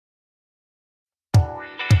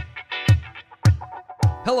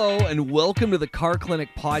Hello and welcome to the CarClinic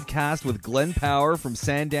Podcast with Glenn Power from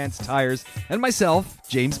Sandance Tires and myself,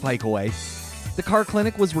 James Piecowye. The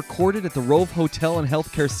CarClinic was recorded at the Rove Hotel in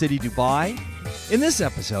Healthcare City, Dubai. In this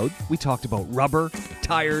episode, we talked about rubber,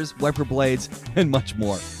 tires, wiper blades, and much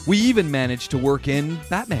more. We even managed to work in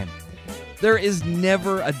Batman. There is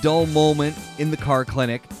never a dull moment in the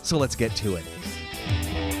CarClinic, so let's get to it.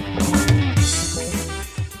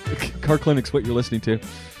 CarClinic's what you're listening to.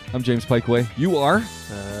 I'm James Piecowye. You are?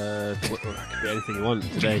 Could be anything you want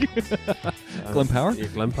today. Glenn Power? Yeah,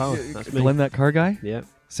 Glenn Power. That's me. Glenn, that car guy? Yeah.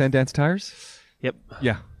 Sandance Tires? Yep.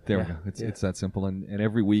 Yeah, there we go. It's that simple. And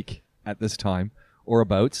every week at this time, or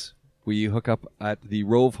abouts, we hook up at the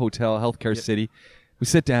Rove Hotel, Healthcare City. We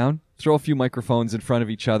sit down, throw a few microphones in front of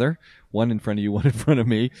each other. One in front of you, one in front of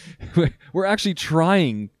me. We're actually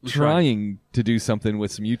trying to do something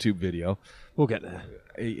with some YouTube video. We'll get there.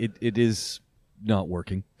 It is not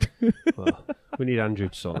working. Well, we need Andrew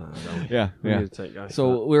to sort that out, don't we? Yeah. We need to take guys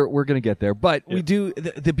So we're going to get there. But we do,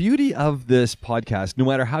 the beauty of this podcast, no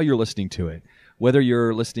matter how you're listening to it, whether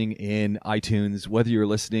you're listening in iTunes, whether you're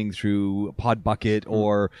listening through Podbucket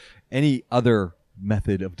or any other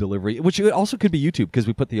method of delivery, which also could be YouTube because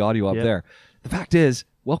we put the audio up there. The fact is,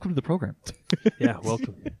 welcome to the program. Yeah,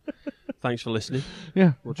 welcome. Thanks for listening.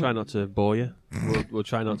 Yeah. We'll try not to bore you. We'll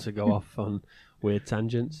try not to go off on weird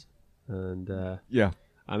tangents. And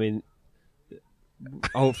I mean,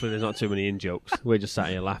 hopefully there's not too many in-jokes. We're just sat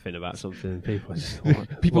here laughing about something and people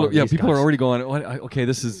are just people are already going, okay,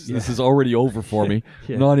 this is already over for me.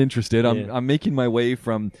 Not interested. I'm making my way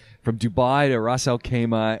from Dubai to Ras Al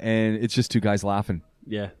Khaimah, and it's just two guys laughing.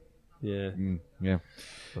 Yeah.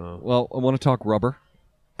 Oh. Well, I want to talk rubber.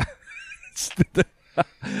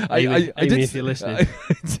 If you're listening,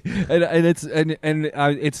 and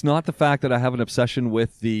it's not the fact that I have an obsession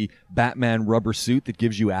with the Batman rubber suit that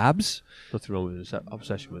gives you abs. Nothing wrong with an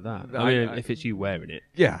obsession with that. I mean, if it's you wearing it,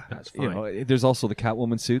 that's fine. You know, there's also the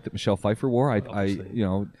Catwoman suit that Michelle Pfeiffer wore. Halle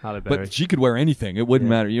Berry. But she could wear anything. It wouldn't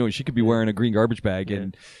matter. You know, she could be wearing a green garbage bag,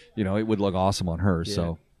 and you know, it would look awesome on her. Yeah.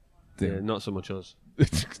 So, not so much us.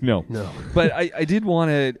 No. But I did want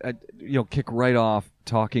to kick right off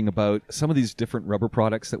talking about some of these different rubber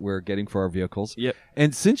products that we're getting for our vehicles. Yep.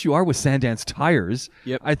 And since you are with Sandance Tires,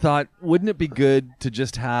 I thought, wouldn't it be good to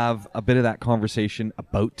just have a bit of that conversation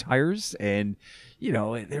about tires? And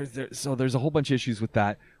there's a whole bunch of issues with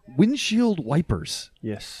that. Windshield wipers.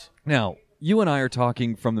 Yes. Now, you and I are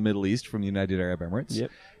talking from the Middle East, from the United Arab Emirates. Yep.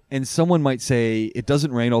 And someone might say it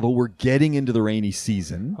doesn't rain, although we're getting into the rainy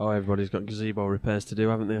season. Oh, everybody's got gazebo repairs to do,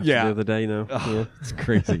 haven't they? Yeah. The other day now. It's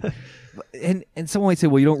crazy. And someone might say,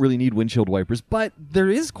 well, you don't really need windshield wipers, but there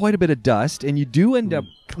is quite a bit of dust, and you do end up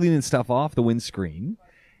cleaning stuff off the windscreen.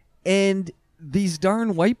 And these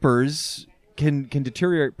darn wipers can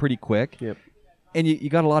deteriorate pretty quick. Yep. And you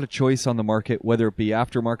got a lot of choice on the market, whether it be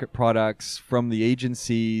aftermarket products from the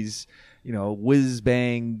agencies, whiz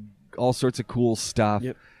bang, all sorts of cool stuff.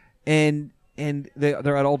 Yep. And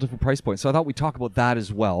they're at all different price points. So I thought we'd talk about that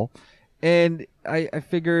as well. And I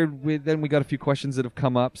figured we got a few questions that have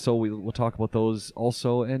come up, so we'll talk about those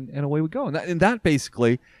also, and away we go. And that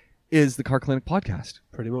basically is the CarClinic Podcast.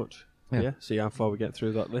 Pretty much. Yeah. See how far we get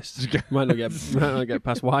through that list. might not get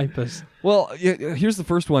past wipers. Well, here's the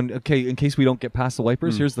first one. Okay, in case we don't get past the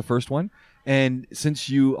wipers, here's the first one. And since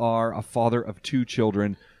you are a father of two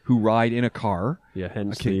children who ride in a car. Yeah,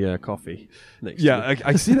 hence the coffee next to me.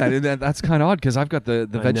 I see that. And that's kind of odd because I've got the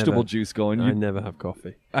vegetable juice going. I never have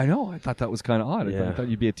coffee. I know. I thought that was kind of odd. I thought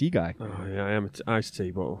you'd be a tea guy. Oh, yeah, I am an iced tea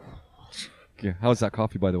bottle. Yeah. How's that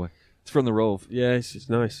coffee, by the way? It's from the Rove. Yeah, it's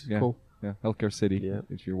nice. Yeah. Cool. Yeah, Healthcare City, yeah.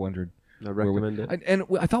 If you're wondering. I recommend it. And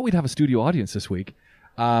I thought we'd have a studio audience this week.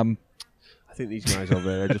 I think these guys over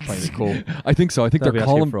there are just playing it cool. I think so. I think they're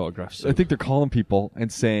calling for autographs. I think they're calling people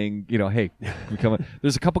and saying, hey, we come in.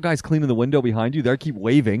 There's a couple guys cleaning the window behind you. They keep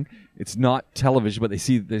waving. It's not television, but they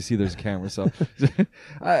see there's a camera. So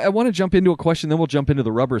I want to jump into a question, then we'll jump into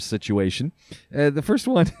the rubber situation. The first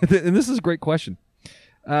one, and this is a great question.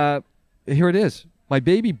 Here it is. My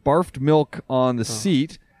baby barfed milk on the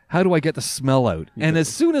seat. How do I get the smell out? And as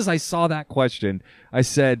soon as I saw that question, I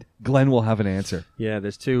said, Glenn will have an answer. Yeah,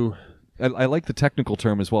 there's two. I like the technical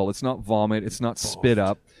term as well. It's not vomit. It's not spit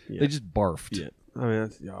up. Yeah. They just barfed. Yeah. I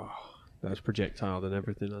mean, that's projectile and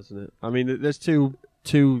everything, hasn't it? I mean, there's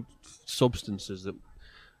two substances that,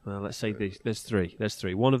 let's say there's three. There's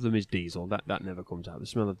three. One of them is diesel. That never comes out. The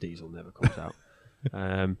smell of diesel never comes out.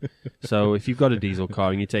 So if you've got a diesel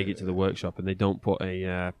car and you take it to the workshop and they don't put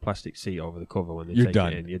a plastic seat over the cover when they take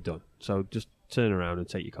it in, you're done. So just turn around and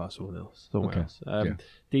take your car somewhere else.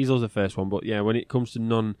 Diesel's the first one, but yeah, when it comes to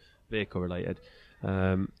non-vehicle related,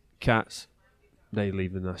 cats, they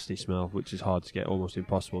leave a nasty smell, which is hard to get, almost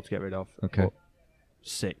impossible to get rid of. Okay. But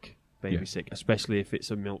sick, baby sick, especially if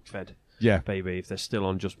it's a milk-fed baby, if they're still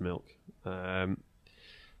on just milk. And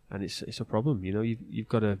it's a problem, you know. You've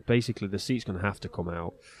got to, basically the seat's going to have to come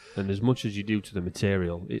out, and as much as you do to the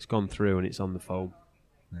material, it's gone through and it's on the foam.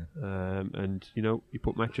 Yeah. And you know, you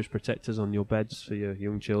put mattress protectors on your beds for your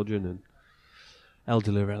young children and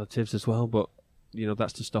elderly relatives as well, but you know,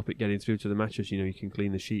 that's to stop it getting through to the mattress. You know, you can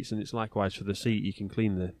clean the sheets, and it's likewise for the seat. You can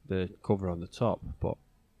clean the cover on the top, but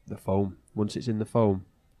the foam, once it's in the foam,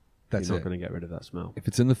 you're not going to get rid of that smell. If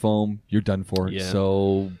it's in the foam, you're done for. Yeah.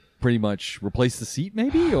 So pretty much replace the seat,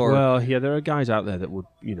 maybe? Or well, yeah, there are guys out there that would,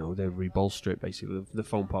 you know, they rebolster it, basically. The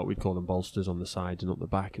foam part, we'd call them bolsters on the sides and up the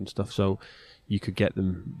back and stuff, so you could get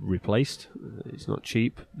them replaced. It's not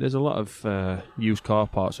cheap. There's a lot of used car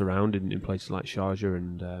parts around in places like Sharjah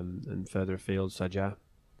and further afield, Sajah.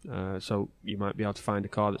 So you might be able to find a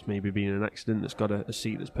car that's maybe been in an accident that's got a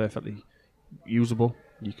seat that's perfectly usable.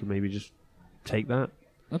 You can maybe just take that.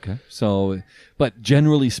 Okay. So, but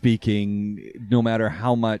generally speaking, no matter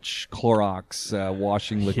how much Clorox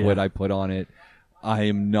washing liquid I put on it, I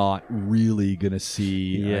am not really going to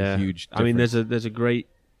see a huge difference. I mean, there's a great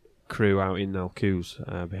crew out in Al Quoz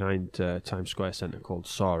behind Times Square Centre called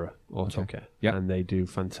Sara Autocare. Yeah. And they do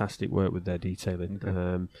fantastic work with their detailing.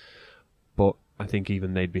 Okay. But I think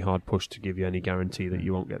even they'd be hard pushed to give you any guarantee that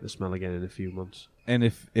you won't get the smell again in a few months. And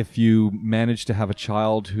if you manage to have a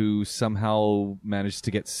child who somehow managed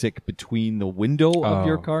to get sick between the window of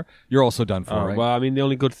your car, you're also done for, right? Well, I mean, the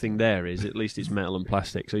only good thing there is at least it's metal and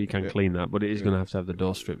plastic, so you can clean that, but it is going to have the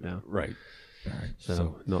door stripped down. Right. All right.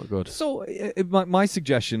 So not good. So my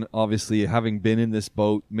suggestion, obviously, having been in this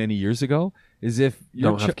boat many years ago, is if you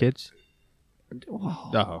don't have kids.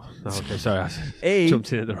 Oh, okay. Sorry, I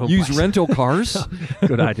jumped in at the wrong use place. rental cars.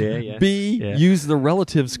 Good idea. Yeah. B, use the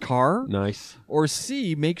relative's car. Nice. Or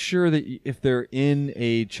C, make sure that if they're in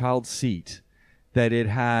a child seat, that it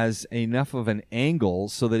has enough of an angle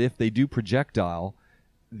so that if they do projectile,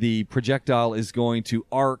 the projectile is going to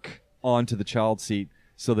arc onto the child seat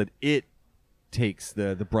so that it takes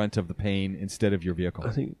the brunt of the pain instead of your vehicle.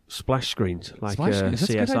 I think splash screens, like Splash screens, that's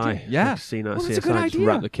a good CSI. idea. Yeah. Like seen that Well, that's a good CSI, just idea.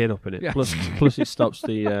 wrap the kid up in it. Yeah. Plus it stops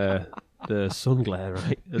the sun glare,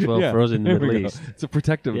 right, as well, Yeah, for us in the there we Middle go. East. It's a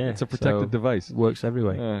protective. Yeah, It's a protective so device. Works every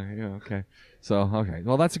way. Yeah. Okay. So okay.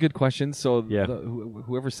 Well, that's a good question. So Yeah.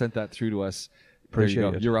 Whoever sent that through to us, Appreciate there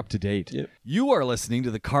you go. it. You're up to date. Yep. You are listening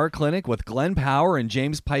to the Car Clinic with Glenn Power and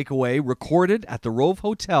James Piecowye, recorded at the Rove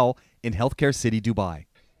Hotel in Healthcare City, Dubai.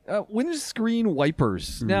 Windscreen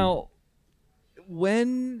wipers. Now,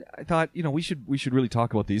 when I thought, we should really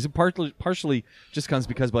talk about these, it partially just comes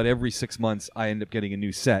because about every 6 months I end up getting a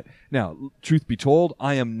new set. Now, truth be told,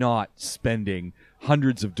 I am not spending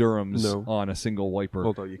hundreds of dirhams on a single wiper.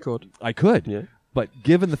 Although you could. I could. Yeah. But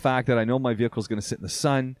given the fact that I know my vehicle is going to sit in the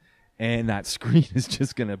sun and that screen is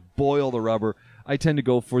just going to boil the rubber, I tend to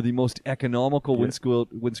go for the most economical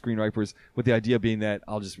windscreen wipers, with the idea being that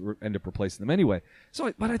I'll just end up replacing them anyway.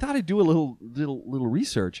 But I thought I'd do a little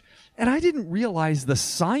research, and I didn't realize the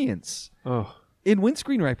science in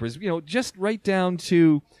windscreen wipers. Just right down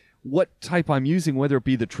to what type I'm using, whether it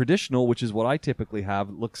be the traditional, which is what I typically have.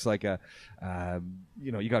 It looks like you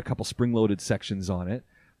got a couple spring-loaded sections on it,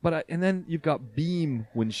 and then you've got beam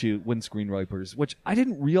windscreen wipers, which I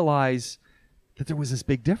didn't realize that there was this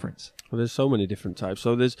big difference. Well, there's so many different types.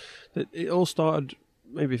 So it all started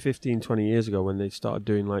maybe 15, 20 years ago when they started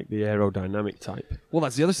doing like the aerodynamic type. Well,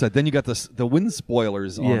 that's the other side. Then you got the wind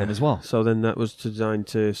spoilers on them as well. So then that was designed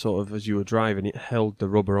to sort of, as you were driving, it held the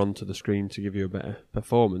rubber onto the screen to give you a better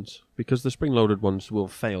performance, because the spring-loaded ones will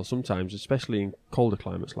fail sometimes, especially in colder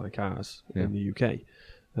climates like ours in the UK,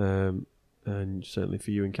 and certainly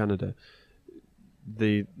for you in Canada.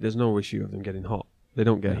 There's no issue of them getting hot. They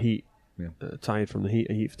don't get heat. Tired from the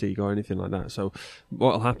heat fatigue or anything like that. So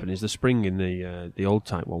what will happen is the spring in the old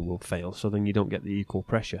type one will fail, so then you don't get the equal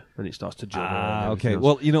pressure and it starts to juggle. Okay.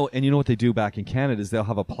 Well, what they do back in Canada is they'll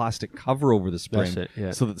have a plastic cover over the spring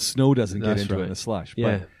so that the snow doesn't get into it in the slush.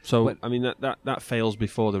 Yeah. But I mean that fails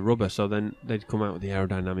before the rubber, so then they'd come out with the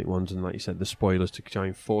aerodynamic ones and, like you said, the spoilers to try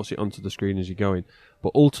and force it onto the screen as you're going.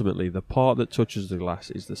 But ultimately the part that touches the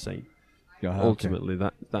glass is the same. Ultimately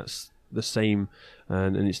that's the same,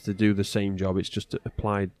 and it's to do the same job. It's just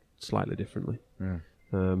applied slightly differently. Yeah.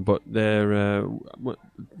 But they're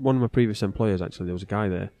one of my previous employers, actually, there was a guy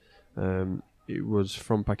there. It was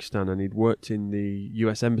from Pakistan, and he'd worked in the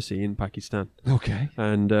US Embassy in Pakistan. Okay.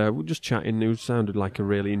 And we're just chatting. It sounded like a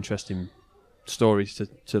really interesting story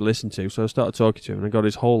to listen to. So I started talking to him, and I got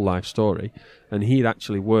his whole life story. And he'd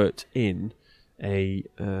actually worked in a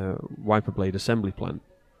wiper blade assembly plant.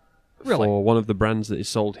 Really? for one of the brands that is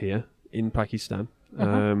sold here in Pakistan.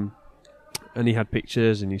 And he had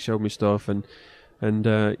pictures and he showed me stuff and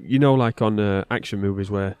you know, like on action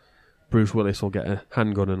movies where Bruce Willis will get a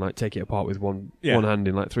handgun and like take it apart with one hand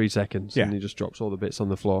in like 3 seconds, and he just drops all the bits on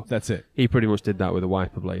the floor. That's it. He pretty much did that with a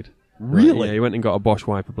wiper blade. Really? Right, yeah, he went and got a Bosch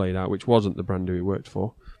wiper blade out, which wasn't the brand who he worked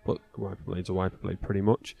for, but a wiper blade's a wiper blade pretty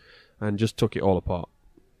much, and just took it all apart.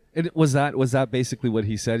 And was that basically what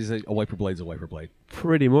he said? He said a wiper blade's a wiper blade.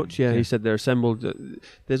 Pretty much, yeah. He said they're assembled.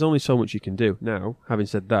 There's only so much you can do. Now, having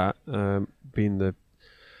said that, being the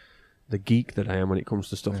geek that I am when it comes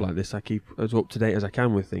to stuff like this, I keep as up to date as I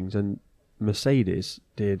can with things. And Mercedes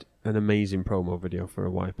did an amazing promo video for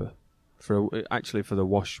a wiper, for the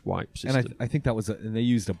wash wipe system. And I think that was and they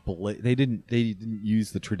used a blade. They didn't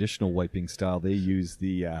use the traditional wiping style. They used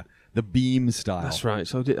the beam style. That's right.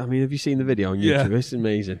 So I mean, have you seen the video on YouTube? Yeah. It's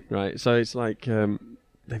amazing, right? So it's like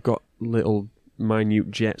they've got little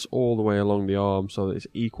minute jets all the way along the arm, so that it's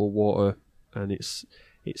equal water, and it's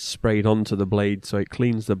sprayed onto the blade, so it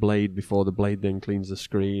cleans the blade before the blade then cleans the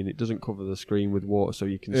screen. It doesn't cover the screen with water, so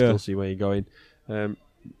you can still see where you're going.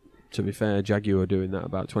 To be fair, Jaguar were doing that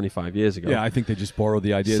about 25 years ago. Yeah, I think they just borrowed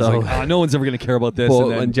the idea. So, it's like, no one's ever going to care about this. But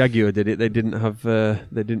when Jaguar did it, they didn't have a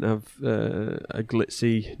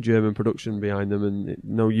glitzy German production behind them, and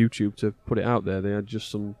no YouTube to put it out there. They had just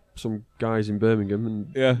some guys in Birmingham,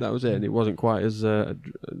 and that was it. And it wasn't quite as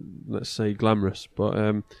let's say glamorous.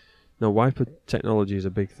 But no, wiper technology is a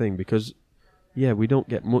big thing because we don't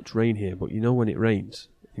get much rain here, but you know when it rains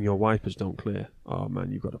and your wipers don't clear, oh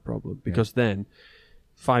man, you've got a problem because then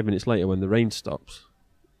 5 minutes later, when the rain stops,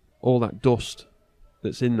 all that dust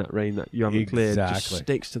that's in that rain that you haven't cleared just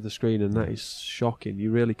sticks to the screen, and that is shocking.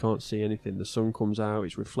 You really can't see anything. The sun comes out;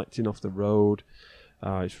 it's reflecting off the road.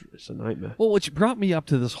 It's a nightmare. Well, which brought me up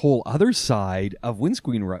to this whole other side of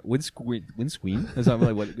windscreen. Windscreen? Is that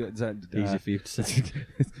like what? Is that easy for you to say?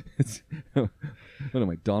 What am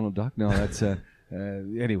I, Donald Duck? No, that's.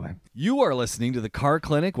 Anyway, you are listening to the Car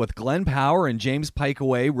Clinic with Glenn Power and James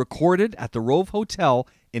Piecowye, recorded at the Rove Hotel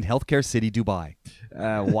in Healthcare City, Dubai.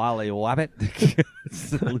 Wally Wabbit. It's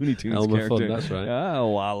the Looney Tunes Elmer character. Fudd, that's right.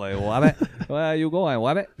 Wally Wabbit. Where you going,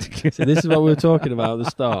 Wabbit? So this is what we were talking about at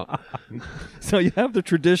the start. So you have the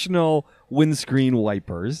traditional windscreen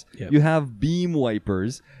wipers. Yep. You have beam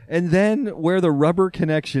wipers. And then where the rubber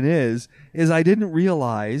connection is I didn't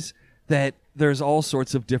realize that there's all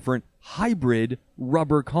sorts of different hybrid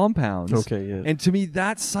rubber compounds. Okay, yeah. And to me,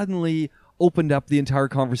 that suddenly opened up the entire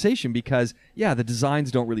conversation because, the designs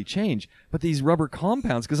don't really change. But these rubber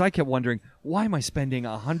compounds, because I kept wondering, why am I spending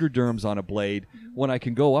 100 dirhams on a blade when I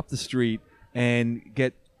can go up the street and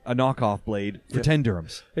get a knockoff blade for 10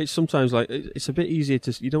 dirhams? It's sometimes like, it's a bit easier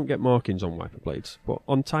you don't get markings on wiper blades, but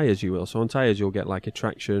on tyres you will. So on tyres you'll get like a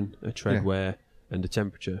traction, a tread wear, and a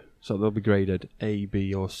temperature. So they'll be graded A,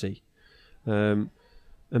 B, or C.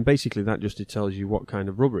 And basically that just tells you what kind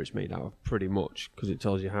of rubber it's made out of, pretty much, because it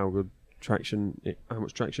tells you how good how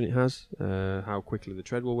much traction it has, how quickly the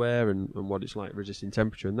tread will wear, and what it's like resisting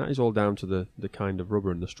temperature. And that is all down to the kind of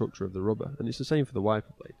rubber and the structure of the rubber. And it's the same for the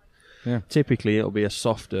wiper blade. Yeah. Typically it'll be a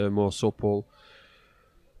softer, more supple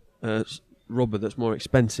rubber that's more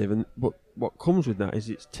expensive. But what comes with that is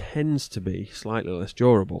it tends to be slightly less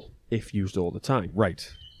durable if used all the time. Right.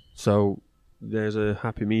 So there's a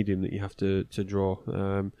happy medium that you have to draw.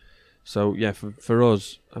 For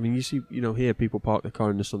us, I mean, you see, here people park their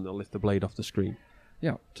car in the sun, they'll lift the blade off the screen.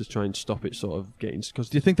 Yeah. To try and stop it sort of getting... Cause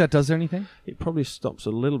do you think that does anything? It probably stops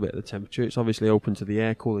a little bit of the temperature. It's obviously open to the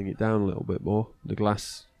air, cooling it down a little bit more. The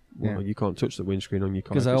glass, you can't touch the windscreen on your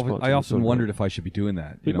car. Because I often wondered if I should be doing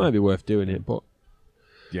that. It might be worth doing it, but...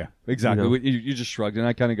 Yeah, exactly. You just shrugged, and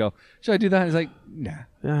I kind of go, should I do that? He's like, nah.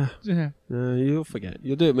 Yeah. You'll forget.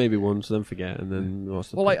 You'll do it maybe once, then forget, and then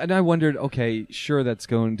what's the point? I wondered, okay, sure, that's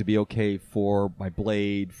going to be okay for my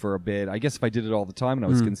blade for a bit. I guess if I did it all the time and I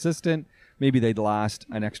was consistent, maybe they'd last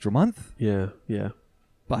an extra month. Yeah.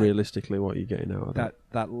 But realistically, what are you getting out of that?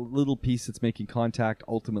 That little piece that's making contact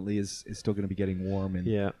ultimately is still going to be getting warm.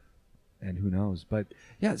 And who knows? But,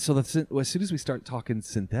 so as soon as we start talking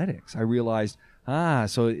synthetics, I realized...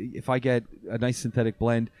 so if I get a nice synthetic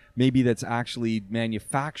blend, maybe that's actually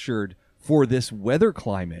manufactured for this weather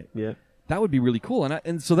climate, that would be really cool.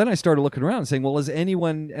 And so then I started looking around and saying, well, is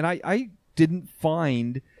anyone... And I didn't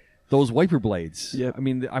find those wiper blades. Yep. I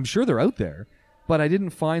mean, I'm sure they're out there, but I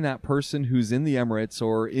didn't find that person who's in the Emirates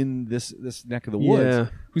or in this neck of the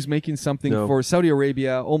woods who's making something for Saudi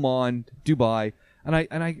Arabia, Oman, Dubai. And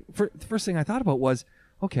the first thing I thought about was,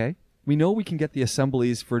 okay, we know we can get the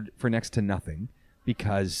assemblies for next to nothing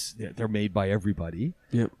because they're made by everybody.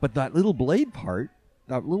 Yep. But that little blade part,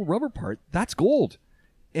 that little rubber part, that's gold.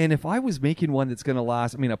 And if I was making one that's going to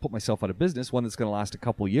last, I mean, I put myself out of business, one that's going to last a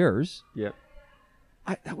couple years. Yeah.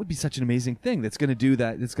 That would be such an amazing thing. That's going to do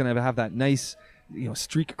that. It's going to have that nice,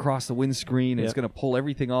 streak across the windscreen. And It's going to pull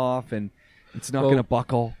everything off, and it's not going to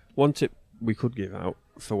buckle. One tip we could give out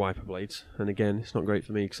for wiper blades, and again, it's not great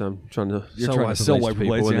for me because I'm trying to You're sell trying wiper to sell blades wiper to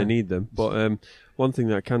people blades, when yeah. they need them. But one thing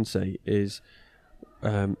that I can say is,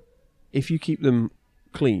 if you keep them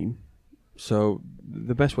clean, so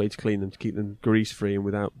the best way to clean them to keep them grease free and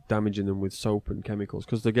without damaging them with soap and chemicals,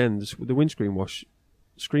 because again, the windscreen wash.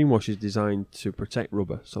 Screen wash is designed to protect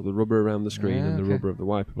rubber, so the rubber around the screen and the rubber of the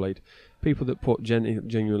wiper blade. People that put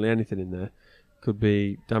genuinely anything in there could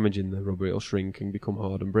be damaging the rubber. It'll shrink and become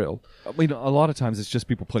hard and brittle. I mean, a lot of times it's just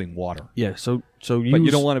people putting water. Yeah, so But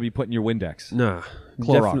you don't want to be putting your Windex. Nah,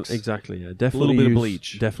 Clorox. Exactly. Yeah, definitely. A little bit of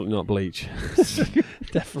bleach. Definitely not bleach.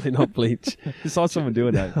 Definitely not bleach. I saw someone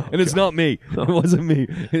doing that, and it's not me. It wasn't me.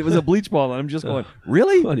 It was a bleach ball, and I'm just going,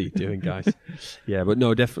 really? What are you doing, guys? Yeah, but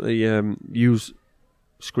no, definitely use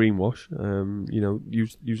screen wash.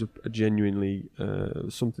 Use a genuinely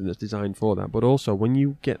something that's designed for that. But also, when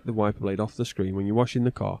you get the wiper blade off the screen, when you're washing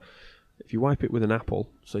the car, if you wipe it with an apple,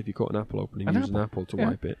 so if you cut an apple open and use an apple to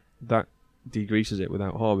wipe it, that degreases it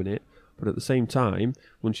without harming it. But at the same time,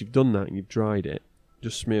 once you've done that and you've dried it,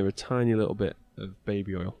 just smear a tiny little bit of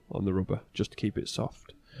baby oil on the rubber just to keep it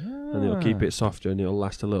soft. And it'll keep it softer and it'll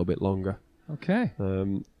last a little bit longer. Okay.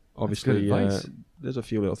 Obviously, there's a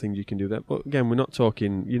few little things you can do there. But again, we're not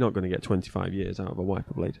talking, you're not going to get 25 years out of a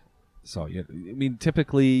wiper blade. So, I mean,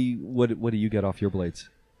 typically, what do you get off your blades?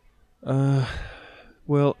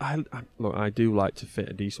 Well, I do like to fit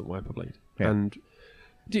a decent wiper blade. Yeah. And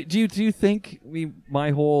do you think,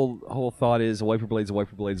 my whole thought is a wiper blade's a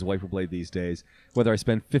wiper blade's a wiper blade these days. Whether I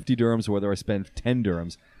spend 50 dirhams or whether I spend 10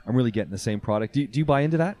 dirhams, I'm really getting the same product. Do you buy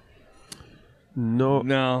into that? No.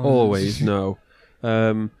 No. Always, no.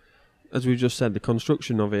 As we've just said, the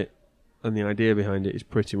construction of it and the idea behind it is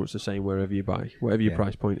pretty much the same wherever you buy, whatever your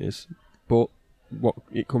price point is. But what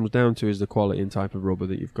it comes down to is the quality and type of rubber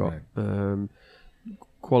that you've got. Right.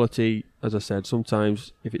 Quality, as I said,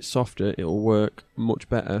 sometimes if it's softer, it'll work much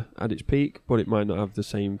better at its peak, but it might not have the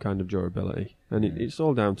same kind of durability. And it's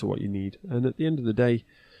all down to what you need. And at the end of the day,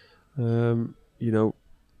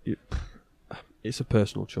 it's a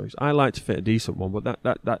personal choice. I like to fit a decent one, but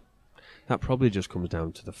that probably just comes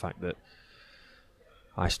down to the fact that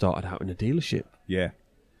I started out in a dealership. Yeah.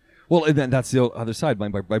 Well, and then that's the other side. My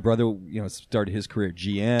brother, started his career at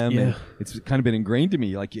GM, and it's kind of been ingrained to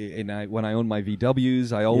me. Like, when I owned my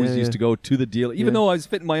VWs, I always used to go to the dealer, even though I was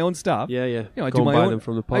fitting my own stuff. Yeah. I do my own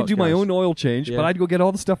from the parts. I do my own oil change, but I'd go get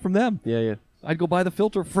all the stuff from them. Yeah. I'd go buy the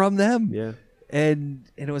filter from them. Yeah. And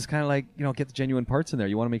it was kind of like, get the genuine parts in there.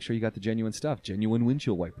 You want to make sure you got the genuine stuff, genuine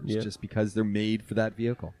windshield wipers, just because they're made for that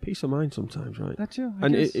vehicle. Peace of mind sometimes, right? That's you.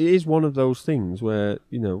 And it is one of those things where,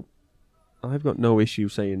 I've got no issue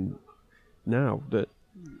saying now that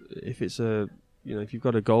if it's if you've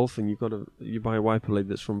got a Golf and you buy a wiper blade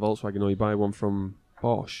that's from Volkswagen or you buy one from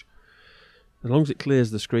Bosch, as long as it clears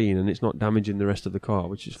the screen and it's not damaging the rest of the car,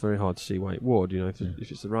 which is very hard to see why it would,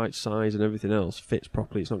 if it's the right size and everything else fits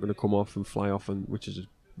properly, it's not going to come off and fly off, which is a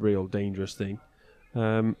real dangerous thing.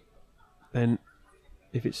 Then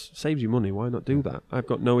if it saves you money, why not do that? I've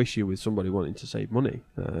got no issue with somebody wanting to save money.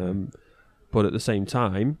 But at the same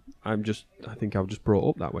time, I think I was just brought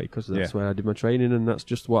up that way because that's where I did my training and that's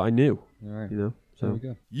just what I knew. All right. So there we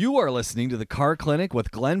go. You are listening to the Car Clinic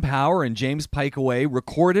with Glenn Power and James Piecowye,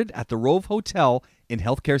 recorded at the Rove Hotel in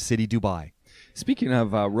Healthcare City, Dubai. Speaking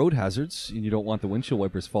of road hazards, and you don't want the windshield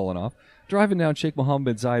wipers falling off, driving down Sheikh Mohammed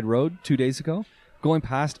bin Zayed Road 2 days ago, going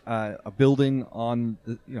past a building on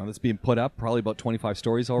that's being put up, probably about 25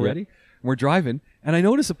 stories already. And we're driving, and I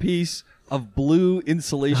notice a piece of blue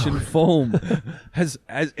insulation foam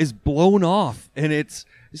is blown off, and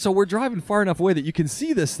so we're driving far enough away that you can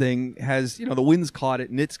see this thing has the wind's caught it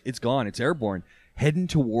and it's gone, it's airborne, heading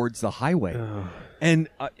towards the highway. And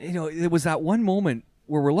it was that one moment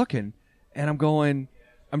where we're looking, and I'm going,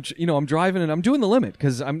 I'm driving and I'm doing the limit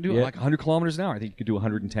because I'm doing like 100 kilometers an hour. I think you could do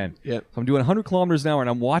 110. So I'm doing 100 kilometers an hour, and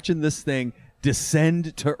I'm watching this thing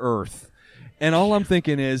descend to earth, and all I'm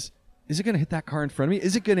thinking is it going to hit that car in front of me?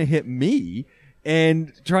 Is it going to hit me?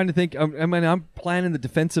 And trying to think, I'm planning the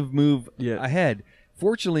defensive move ahead.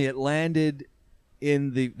 Fortunately, it landed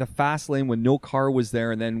in the fast lane when no car was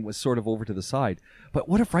there and then was sort of over to the side. But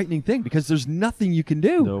what a frightening thing, because there's nothing you can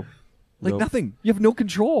do. No. Nothing. You have no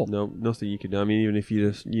control. No, nothing you can do. I mean, even if you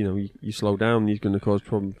just, you slow down, you're going to cause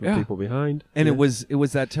problems for people behind. And it was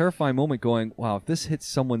that terrifying moment going, wow, if this hits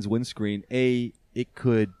someone's windscreen, it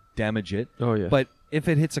could damage it. Oh, yeah. But if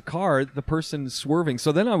it hits a car, the person swerving.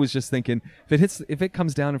 So then I was just thinking, if it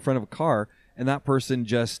comes down in front of a car and that person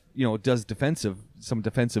just, does some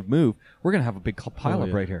defensive move, we're going to have a big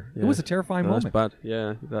pileup right here. Yeah. It was a terrifying moment. That's bad.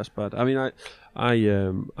 Yeah, that's bad. I mean,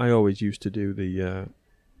 I always used to do the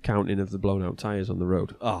counting of the blown out tires on the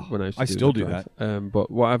road. Oh, when I still do that.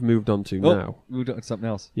 But what I've moved on to now, moved on to something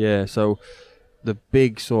else. Yeah, so the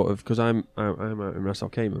big sort of, because I'm out in Ras Al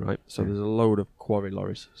Khaimah, right? So there's a load of quarry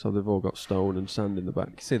lorries. So they've all got stone and sand in the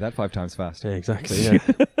back. Say that 5 times fast. Yeah, exactly. Yeah.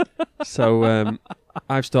 So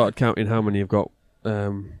I've started counting how many have got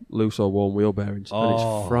loose or worn wheel bearings, and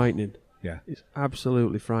it's frightening. Yeah, it's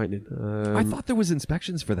absolutely frightening. I thought there was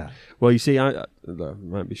inspections for that. Well, you see, I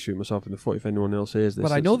might be shooting myself in the foot if anyone else hears this.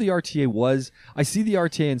 But I know the RTA was. I see the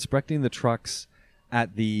RTA inspecting the trucks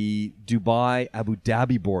at the Dubai Abu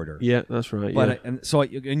Dhabi border. Yeah, that's right. But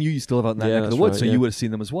and you used to live out in that neck of the woods, so you would have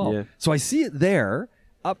seen them as well. Yeah. So I see it there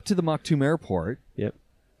up to the Maktoum airport. Yep.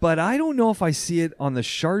 But I don't know if I see it on the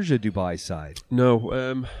Sharjah Dubai side.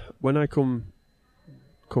 No, when I come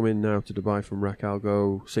in now to Dubai from Rak, I'll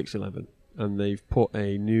go 611, and they've put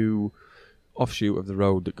a new offshoot of the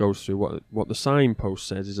road that goes through what the signpost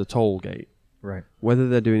says is a toll gate. Right. Whether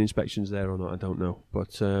they're doing inspections there or not, I don't know.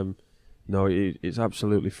 But no, it's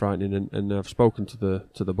absolutely frightening, and I've spoken to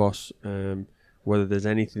the boss whether there's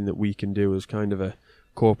anything that we can do as kind of a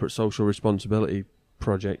corporate social responsibility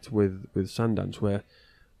project with Sundance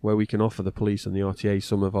where we can offer the police and the RTA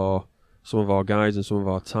some of our guys and some of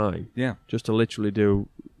our time. Yeah. Just to literally do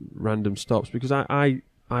random stops, because I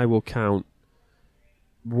will count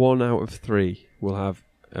 1 out of 3 will have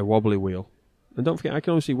a wobbly wheel. And don't forget, I can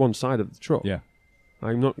only see one side of the truck. Yeah.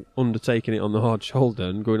 I'm not undertaking it on the hard shoulder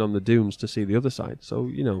and going on the dunes to see the other side. So,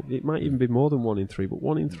 it might even be more than 1 in 3, but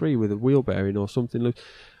 1 in 3 with a wheel bearing or something loose.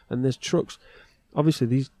 And there's trucks.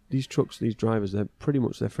 Obviously, these trucks, these drivers, they're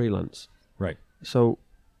freelance. Right. So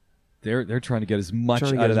they're trying to get as much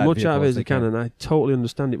out of that much out of it as they they can, and I totally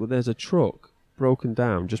understand it. But there's a truck broken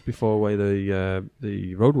down just before where the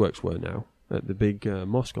roadworks were now at the big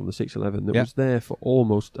mosque on the 611 that was there for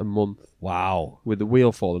almost a month. Wow! With the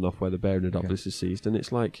wheel falling off where the bearing had obviously seized, and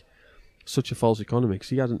it's like such a false economy because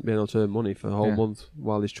he hasn't been able to earn money for a whole month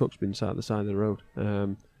while his truck's been sat at the side of the road.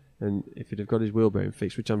 And if he'd have got his wheel bearing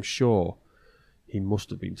fixed, which I'm sure he must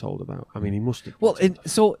have been told about. I mean, he must have. Well,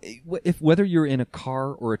 so if whether you're in a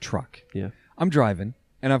car or a truck, I'm driving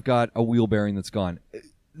and I've got a wheel bearing that's gone.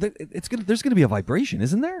 There's gonna be a vibration,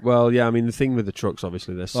 isn't there? Well, yeah. I mean, the thing with the trucks,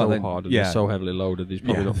 obviously, they're so hard and they're so heavily loaded. He's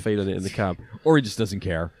probably not feeling it in the cab, or he just doesn't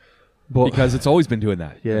care, because it's always been doing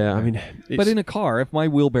that. Yeah, I mean, but in a car, if my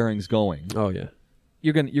wheel bearing's going,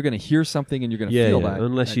 you're gonna hear something and you're gonna feel that.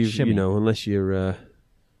 Unless you've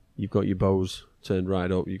got your Bose turned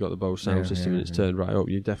right up, you've got the Bose sound system and it's turned right up,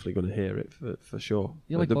 you're definitely going to hear it for sure.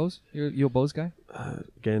 You like Bose? You're a Bose guy?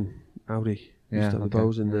 Again, Audi. Used to have the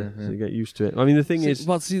Bose in there, so you get used to it. I mean, the thing is...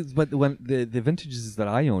 but when the vintages that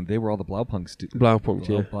I owned, they were all the Blaupunks. Blaupunkt,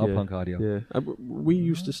 yeah. Blaupunk audio. Yeah. We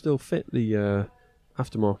used to still fit the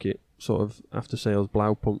aftermarket sort of after-sales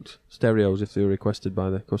Blaupunkt stereos if they were requested by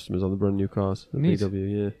the customers on the brand new cars at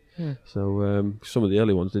VW, yeah. So some of the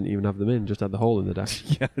early ones didn't even have them in, just had the hole in the dash.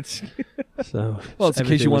 Yeah. So it's in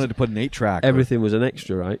case you wanted to put an 8-track. Everything was an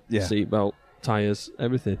extra, right? Yeah. Seatbelt, tyres,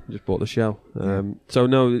 everything. Just bought the shell. So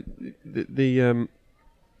no, the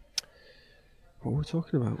what were we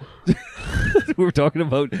talking about? We were talking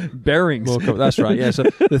about bearings. That's right, yeah. So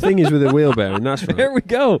the thing is with the wheel bearing, that's right. There we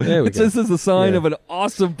go. This is the sign of an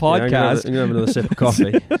awesome podcast. I'm going to have another sip of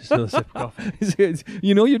coffee. Just another sip of coffee.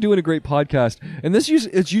 You're doing a great podcast. And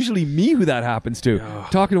it's usually me who that happens to.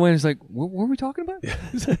 Talking away, and it's like, what were we talking about?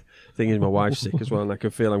 Thing is, my wife's sick as well, and I can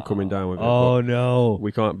feel I'm coming down with it. Oh, no.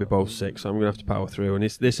 We can't be both sick, so I'm going to have to power through. And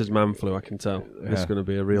this is man flu, I can tell. This is going to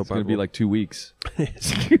be a real bad one. It's going to be like 2 weeks.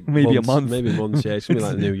 Maybe a month. Maybe months, yeah. It's going to be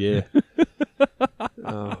like the new year.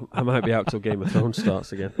 I might be out till Game of Thrones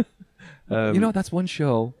starts again. That's one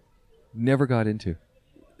show never got into.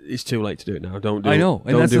 It's too late to do it now. Don't do I know.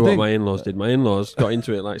 Don't do what my in-laws did. My in-laws got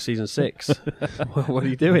into it like season 6. What are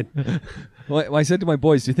you doing? Well, I said to my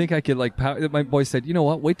boys, do you think I could my boys said, you know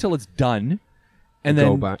what, wait till it's done and then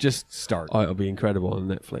go back. Just start. Oh, it'll be incredible on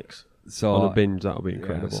Netflix. So on a binge, that'll be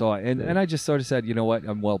incredible. And I just sort of said, you know what,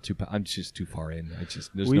 I'm just too far in.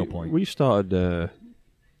 There's no point. We started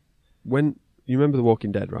when you remember The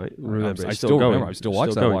Walking Dead, right? I still remember. I still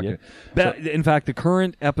watch that Walking Dead. In fact, the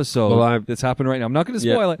current episode that's happening right now, I'm not going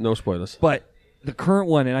to spoil it. No spoilers. But the current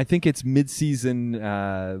one, and I think it's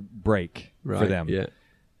mid-season break for them,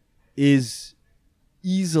 is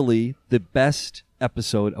easily the best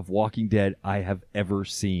episode of Walking Dead I have ever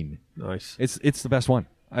seen. Nice. It's the best one.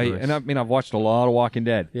 Nice. And I mean, I've watched a lot of Walking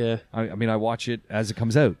Dead. Yeah. I mean, I watch it as it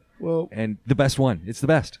comes out. Well, And the best one. It's the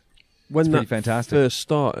best. when pretty that fantastic. first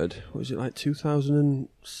started, was it like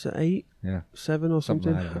 2008, Yeah. 7 or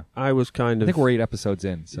something? I don't know. I was kind I of. think we're 8 episodes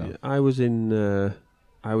in, so. Yeah, I was into.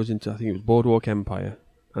 I think it was Boardwalk Empire,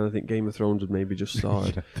 and I think Game of Thrones had maybe just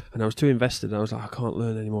started, and I was too invested. I was like, I can't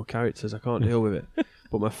learn any more characters. I can't deal with it.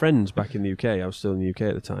 But my friends back in the UK, I was still in the UK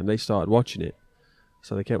at the time. They started watching it,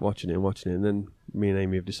 so they kept watching it, and then me and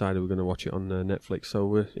Amy have decided we're going to watch it on Netflix. So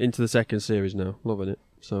we're into the second series now, loving it.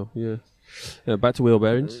 So yeah. Back to wheel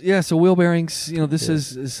bearings. Yeah, so wheel bearings, this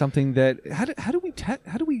is something that how do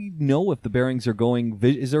we know if the bearings are going?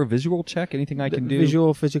 Is there a visual check? Anything I can do?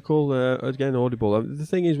 Visual, physical, again audible. The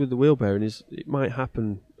thing is with the wheel bearing is it might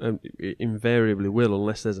happen. It invariably will,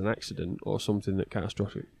 unless there's an accident or something that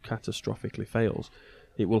catastrophically fails.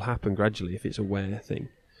 It will happen gradually if it's a wear thing.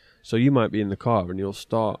 So you might be in the car and you'll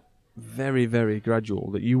start very, very gradual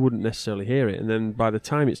that you wouldn't necessarily hear it, and then by the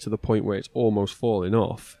time it's to the point where it's almost falling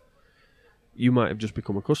off, you might have just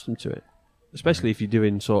become accustomed to it. Especially if you're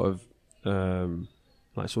doing sort of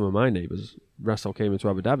like some of my neighbours. Russell came into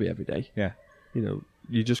Abu Dhabi every day. Yeah.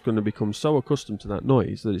 You're just going to become so accustomed to that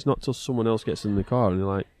noise that it's not till someone else gets in the car and you're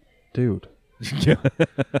like, dude. Yeah.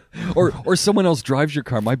 or someone else drives your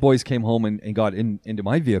car. My boys came home and got into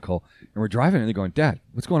my vehicle, and we're driving, and they're going, Dad,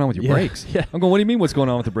 what's going on with your brakes? Yeah. I'm going, what do you mean what's going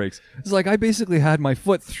on with the brakes? It's like I basically had my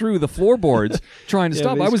foot through the floorboards trying to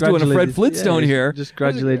stop. I was doing a Fred Flintstone here. Just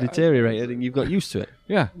gradually deteriorated, and you've got used to it.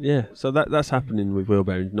 Yeah. Yeah, so that's happening with wheel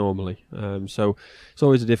bearings normally. So it's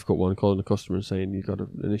always a difficult one, calling a customer and saying you've got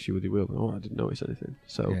an issue with your wheel. Oh, I didn't notice anything.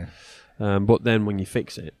 So, but then when you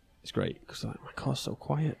fix it, it's great because like, my car's so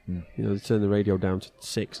quiet. They turn the radio down to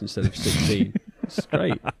 6 instead of 16. It's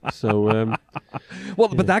great. So,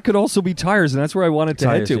 but that could also be tires, and that's where I wanted to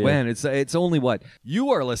head to. Yeah. Man, it's only what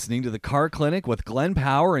you are listening to the Car Clinic with Glenn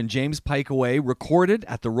Power and James Piecowye, recorded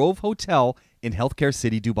at the Rove Hotel in Healthcare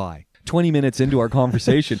City, Dubai. 20 minutes into our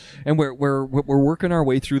conversation, and we're working our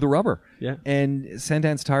way through the rubber. Yeah. And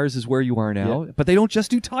Sandan's Tires is where you are now, but they don't just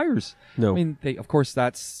do tires. No. I mean, of course,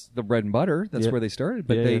 that's the bread and butter. That's where they started,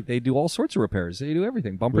 but they do all sorts of repairs. They do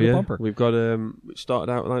everything, bumper to bumper. We've got it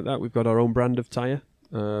started out like that. We've got our own brand of tyre,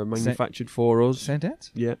 manufactured for us. Sandan's?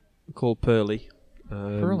 Yeah, called Pearly.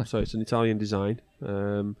 Pearly. So it's an Italian design,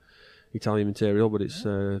 Italian material, but it's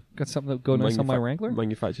got something that go nice on my Wrangler.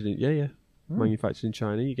 Manufactured in manufactured in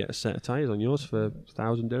China. You get a set of tyres on yours for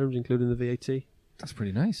 1,000 dirhams, including the VAT. That's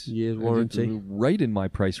pretty nice. Year's warranty. Right in my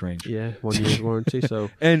price range. Yeah, 1 year's warranty. So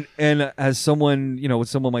and as someone,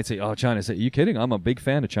 someone might say, "Oh, China," say, "Are you kidding? I'm a big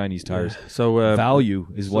fan of Chinese tires." Yeah. So value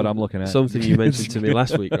is what I'm looking at. Something you mentioned to me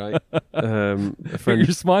last week, right? A friend, You're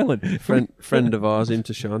smiling. friend of ours,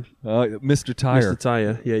 Imtishan. Mr. Tire. Mr.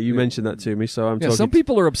 Tire. Yeah, you mentioned that to me, so I'm talking. Some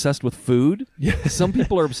people are obsessed with food. Yeah. Some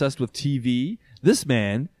people are obsessed with TV. This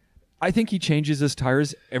man, I think he changes his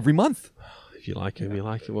tires every month. If you like him, you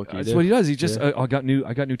like it. What can you do? That's what he does. He just, I got new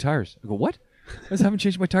tires. I go, what? I haven't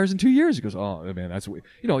changed my tires in 2 years. He goes, oh man, that's weird.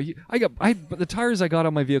 But the tires I got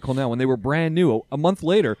on my vehicle now when they were brand new. A month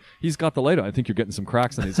later, he's got the light on. I think you're getting some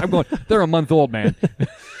cracks on these. I'm going, they're a month old, man.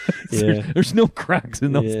 There's no cracks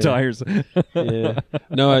in those tires. Yeah.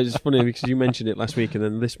 No, it's funny because you mentioned it last week, and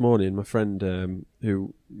then this morning, my friend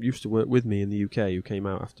who used to work with me in the UK, who came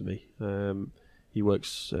out after me. He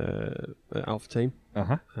works at Alpha Team.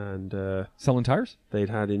 And selling tires? They'd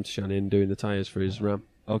had Imtishan in doing the tyres for his Ram.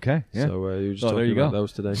 Okay, yeah. So he was just talking about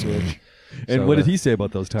those today. Yeah. And what did he say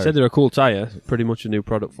about those tires? Said they're a cool tyre, pretty much a new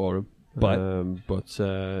product for him. But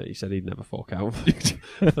he said he'd never fork out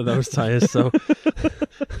for those tyres. So,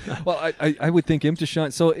 well, I would think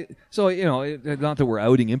Imtishan. So not that we're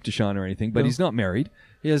outing Imtishan or anything, but he's not married.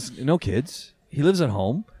 He has no kids. He lives at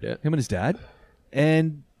home. Yeah. Him and his dad,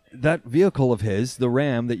 and that vehicle of his, the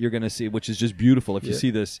Ram that you're going to see, which is just beautiful. If you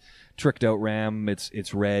see this tricked out Ram,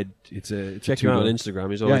 it's red. Check him out on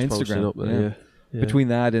Instagram. He's always posting up there. Yeah. Between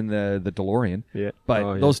that and the DeLorean. Yeah.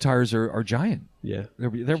 But those tires are giant. Yeah.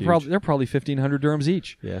 They're probably 1,500 dirhams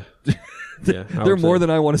each. Yeah. They're more than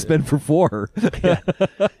I want to spend for 4.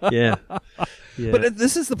 Yeah. But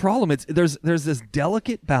this is the problem. There's this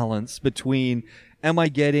delicate balance between, am I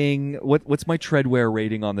getting what's my tread wear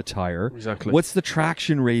rating on the tire? Exactly. What's the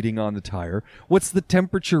traction rating on the tire? What's the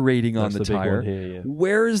temperature rating on the tire? Big one here, yeah.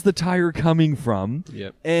 Where is the tire coming from?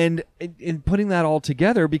 Yep. And in putting that all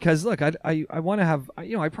together, because look, I want to have,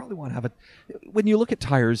 I probably want to have when you look at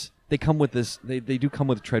tires, they come with this, they do come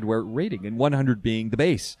with a tread wear rating, and 100 being the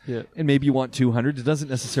base. Yeah. And maybe you want 200. It doesn't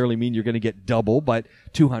necessarily mean you're going to get double, but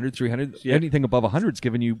 200, 300, anything above 100 is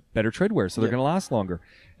giving you better tread wear, so they're going to last longer.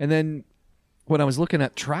 And then when I was looking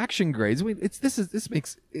at traction grades, this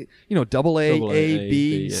makes double A,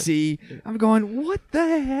 B, yeah. C. I'm going, what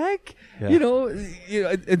the heck?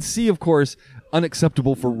 Yeah. And C, of course,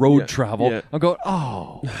 unacceptable for road travel. Yeah. I'm going,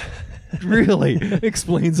 oh, really?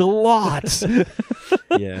 Explains a lot.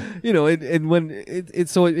 Yeah. And when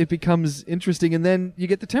it becomes interesting, and then you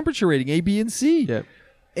get the temperature rating A, B, and C. Yeah.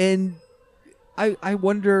 And I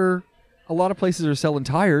wonder, a lot of places are selling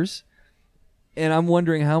tires. And I'm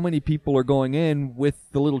wondering how many people are going in with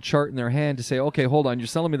the little chart in their hand to say, okay, hold on, you're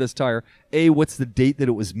selling me this tire. A, what's the date that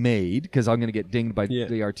it was made? Because I'm going to get dinged by the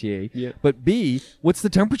RTA. Yeah. But B, what's the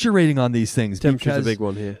temperature rating on these things? Temperature's a big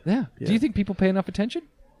one here. Yeah. Do you think people pay enough attention?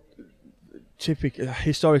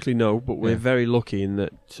 Historically, no, but we're very lucky in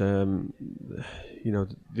that, the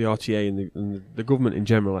RTA and the government in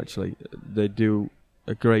general, actually, they do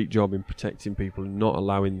a great job in protecting people and not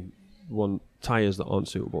allowing tyres that aren't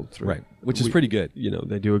suitable through. Right, which is pretty good.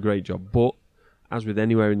 They do a great job. But as with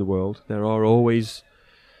anywhere in the world, there are always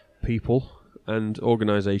people and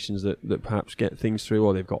organisations that perhaps get things through,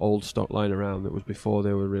 or they've got old stock lying around that was before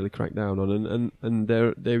they were really cracked down on, and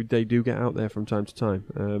they do get out there from time to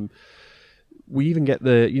time. We even get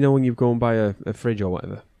when you go and buy a fridge or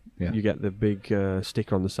whatever. Yeah. You get the big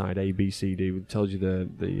sticker on the side, A, B, C, D, which tells you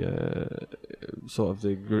the sort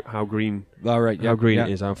of how green, how green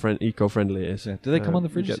it is, how eco-friendly it is. Yeah. Do they come on the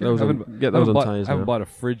fridge? Get those on tyres. I haven't bought a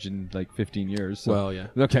fridge in like 15 years. So. Well, yeah.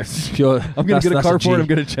 Okay, I'm going to get a carport. I'm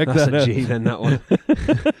going to check that's that a out. G, then that one.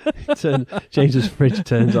 Changes fridge,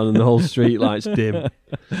 turns on, and the whole street lights dim.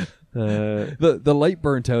 The light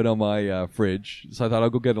burnt out on my fridge, so I thought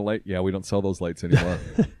I'll go get a light. Yeah, we don't sell those lights anymore.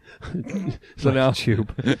 So now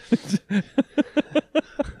tube.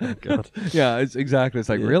 Oh, God. Yeah, it's exactly. It's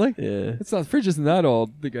like, really? Yeah. It's not. The fridge isn't that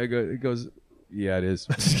old. The guy goes, yeah, it is.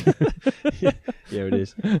 Yeah, it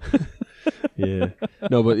is. Yeah.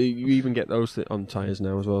 No, but you even get those on tyres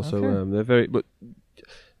now as well. Okay. So they're very. But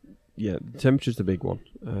yeah, the temperature's the big one.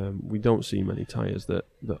 We don't see many tyres that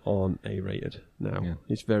aren't A-rated now. Yeah.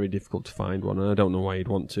 It's very difficult to find one, and I don't know why you'd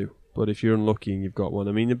want to. But if you're unlucky and you've got one,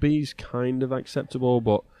 I mean, the B's kind of acceptable,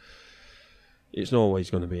 but it's not always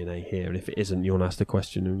going to be an A here. And if it isn't, you want to ask the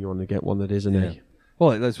question and you want to get one that is an A.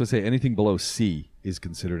 Well, that's what I say. Anything below C is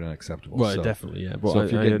considered unacceptable. Well, so, definitely, yeah. But so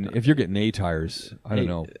if you're getting A tires, I don't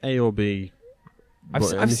know. A or B.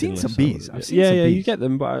 I've seen some Bs. You get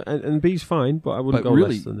them, but and B's fine, but I wouldn't go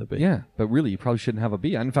less than a B. Yeah, but really, you probably shouldn't have a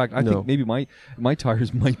B. In fact, I think maybe my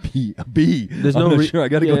tires might be a B. There's I'm not sure. I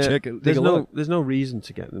got to go check it. There's no reason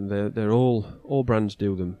to get them. They're all brands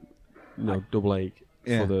do them. Double A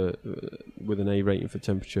for the with an A rating for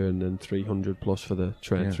temperature, and then 300 plus for the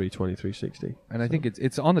tread, 320, 360. And I think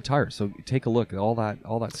it's on the tire, so take a look at all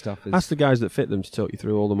that stuff. Ask the guys that fit them to talk you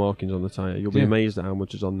through all the markings on the tire. You'll be amazed at how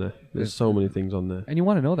much is on there. There's so many things on there, and you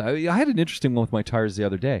want to know that. I had an interesting one with my tires the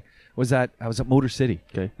other day. I was at Motor City,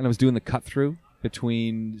 and I was doing the cut through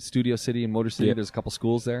between Studio City and Motor City. Yep. There's a couple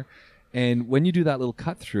schools there, and when you do that little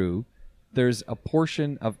cut through, there's a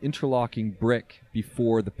portion of interlocking brick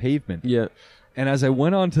before the pavement. Yeah. And as I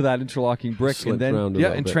went onto that interlocking brick and then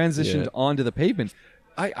transitioned onto the pavement,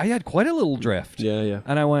 I had quite a little drift. Yeah.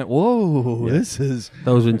 And I went, whoa, this is...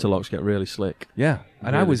 Those interlocks get really slick. Yeah.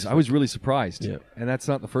 And I was really surprised. Yeah. And that's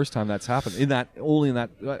not the first time that's happened.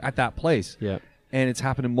 At that place. Yeah. And it's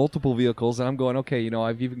happened in multiple vehicles, and I'm going, okay,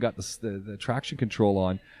 I've even got the traction control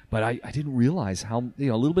on, but I didn't realize how, a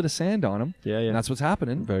little bit of sand on them. Yeah. And that's what's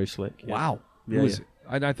happening. Very slick. Yeah. Wow. Yeah.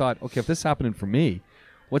 And I thought, okay, if this is happening for me,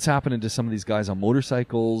 what's happening to some of these guys on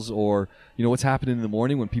motorcycles, or what's happening in the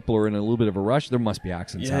morning when people are in a little bit of a rush? There must be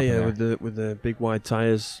accidents happening. Yeah, with the big wide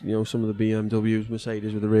tires, some of the BMWs,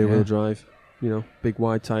 Mercedes with the rear wheel drive, big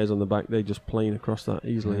wide tires on the back, they just plane across that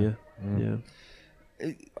easily. Yeah.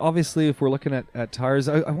 Obviously, if we're looking at tires,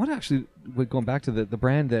 I want to actually going back to the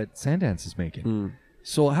brand that Sandance is making.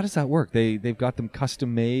 So how does that work? They've got them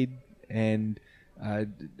custom made, and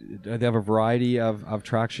they have a variety of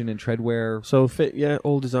traction and treadwear. So fit,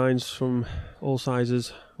 all designs from all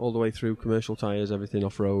sizes, all the way through commercial tires, everything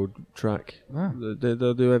off-road, track.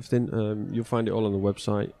 They'll do everything. You'll find it all on the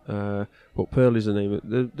website. But Pearl is the name.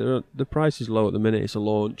 The price is low at the minute. It's a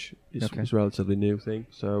launch. It's a relatively new thing.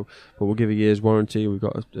 So, but we'll give a year's warranty. We've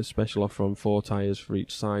got a special offer on 4 tires for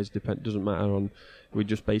each size. Doesn't matter on. We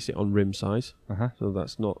just base it on rim size, so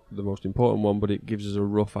that's not the most important one, but it gives us a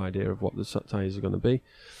rough idea of what the tyres are going to be.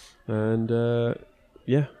 And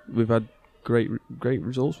we've had great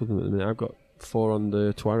results with them at the minute. I've got 4 on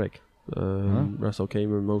the Tuareg. Russell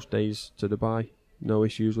came most days to Dubai, no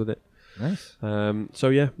issues with it. Nice.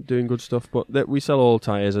 Doing good stuff. But we sell all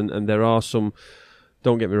tyres, and there are some.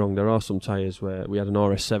 Don't get me wrong, there are some tyres where we had an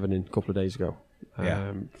RS7 in a couple of days ago.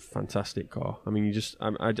 Yeah. Fantastic car. I mean,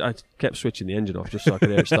 I kept switching the engine off just so I could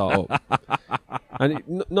hear it start up. And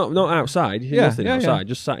not outside. You hear nothing outside.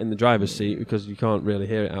 Just sat in the driver's seat because you can't really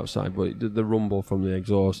hear it outside. But the rumble from the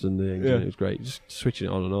exhaust and the engine, it was great. Just switching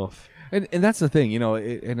it on and off. And that's the thing,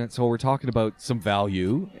 so we're talking about some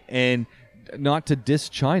value, and not to diss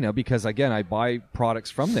China, because again, I buy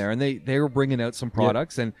products from there, and they were bringing out some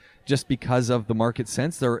products, and just because of the market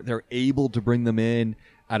sense, they're able to bring them in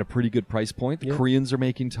at a pretty good price point. The Koreans are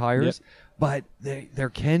making tires, but there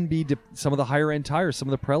can be some of the higher end tires, some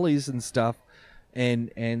of the Pirellis and stuff,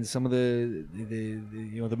 and some of the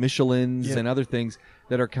Michelins and other things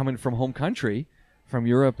that are coming from home country, from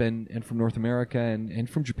Europe and from North America and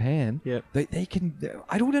from Japan. They can.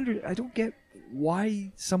 I don't get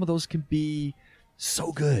why some of those can be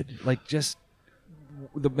so good. Like, just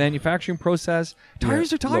the manufacturing process.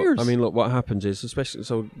 Tires are tires. Look, what happens is, especially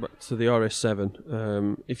to the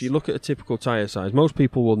RS7, if you look at a typical tire size, most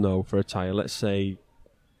people will know for a tire, let's say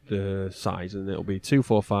the size, and it'll be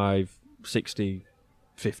 245, 60,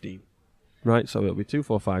 50. Right, so it'll be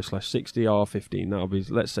 245/60 or 15. That'll be,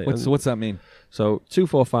 let's say. What's that mean? So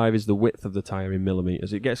 245 is the width of the tire in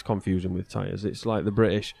millimeters. It gets confusing with tires. It's like the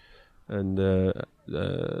British and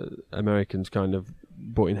Americans kind of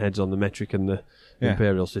butting heads on the metric and the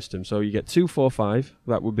imperial system. So you get 245.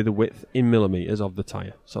 That would be the width in millimeters of the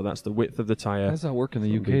tire. So that's the width of the tire. How does that work in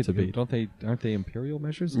the UK? Aren't they imperial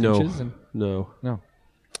measures? No, inches no.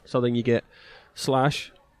 So then you get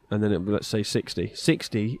slash. And then let's say 60.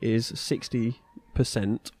 60 is 60%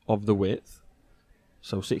 of the width.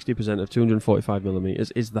 So 60% of 245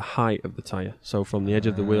 millimeters is the height of the tyre. So from the edge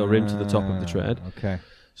of the wheel rim to the top of the tread. Okay.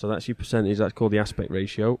 So that's your percentage. That's called the aspect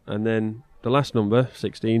ratio. And then the last number,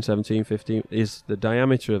 16, 17, 15, is the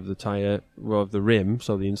diameter of the tyre, of the rim,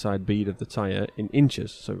 so the inside bead of the tyre, in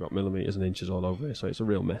inches. So we've got millimeters and inches all over it. So it's a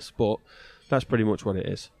real mess. But that's pretty much what it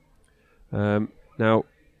is. Now,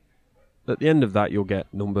 at the end of that, you'll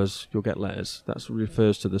get numbers, you'll get letters. That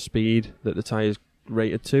refers to the speed that the tyre is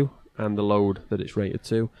rated to and the load that it's rated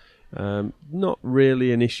to. Not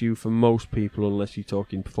really an issue for most people unless you're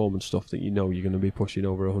talking performance stuff that you're going to be pushing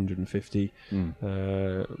over 150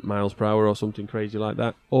 miles per hour or something crazy like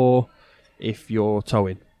that. Or if you're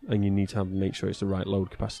towing and you need to make sure it's the right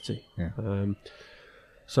load capacity. Yeah.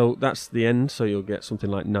 So that's the end. So you'll get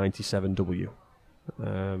something like 97W.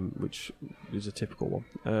 Which is a typical one.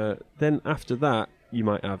 Then after that, you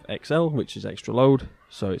might have XL, which is extra load,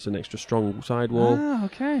 so it's an extra strong sidewall.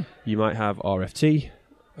 Okay. You might have RFT,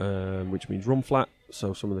 which means run flat.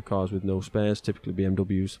 So some of the cars with no spares, typically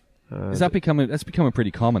BMWs. That's becoming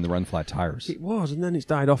pretty common, the run flat tires. It was, and then it's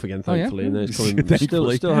died off again, thankfully. And then it's coming,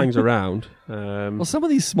 Thankfully. still hangs around. Well, some of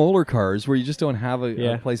these smaller cars where you just don't have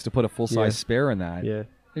a place to put a full size spare in that. Yeah.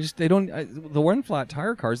 They don't. The run flat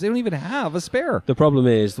tire cars, they don't even have a spare. The problem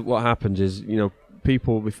is that what happens is,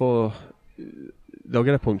 people before they'll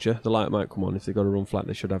get a puncture, the light might come on. If they've got a run flat,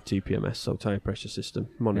 they should have TPMS, so tyre pressure system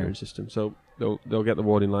monitoring system. So they'll get the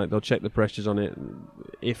warning light. They'll check the pressures on it.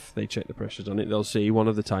 If they check the pressures on it, they'll see one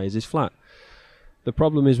of the tyres is flat. The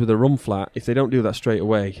problem is with a run flat, if they don't do that straight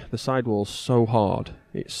away, the sidewall's so hard,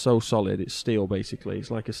 it's so solid, it's steel basically. It's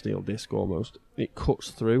like a steel disc almost. It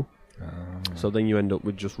cuts through. So then you end up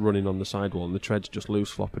with just running on the sidewall and the tread's just loose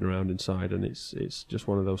flopping around inside, and it's just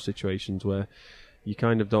one of those situations where you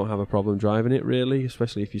kind of don't have a problem driving it really,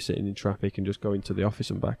 especially if you're sitting in traffic and just going to the office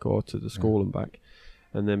and back or to the school and back.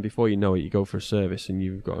 And then before you know it, you go for a service and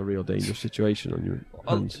you've got a real dangerous situation on your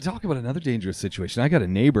hands. Talk about another dangerous situation. I got a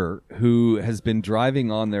neighbor who has been driving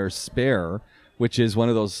on their spare, which is one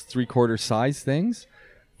of those 3/4 size things,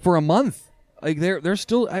 for a month. Like they're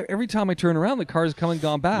still, every time I turn around, the car's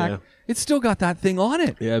gone back. Yeah. It's still got that thing on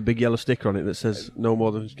it. Yeah, a big yellow sticker on it that says no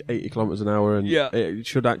more than 80 kilometres an hour. And it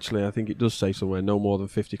should actually, I think it does say somewhere, no more than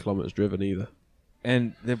 50 kilometres driven either.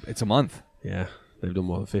 And it's a month. Yeah, they've done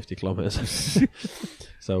more than 50 kilometres.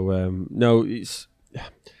 So, no, it's...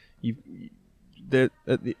 The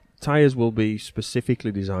tyres will be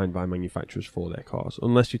specifically designed by manufacturers for their cars,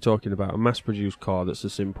 unless you're talking about a mass-produced car that's a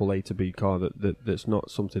simple A to B car that's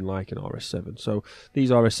not something like an RS7. So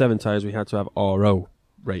these RS7 tyres, we had to have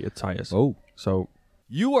RO-rated tyres. Oh. So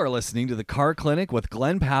you are listening to the Car Clinic with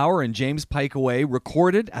Glenn Power and James Piecowye,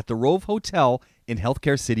 recorded at the Rove Hotel in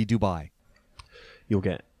Healthcare City, Dubai. You'll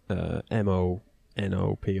get MO,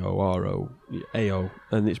 NO, PO, RO, AO,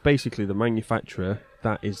 and it's basically the manufacturer.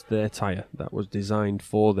 That is their tyre that was designed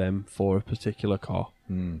for them for a particular car.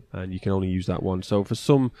 And you can only use that one. So for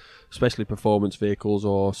some, especially performance vehicles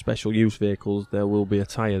or special use vehicles, there will be a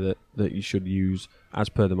tyre that you should use as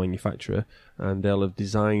per the manufacturer, and they'll have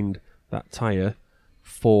designed that tyre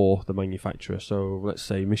for the manufacturer. So let's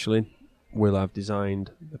say Michelin, will have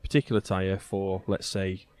designed a particular tyre for, let's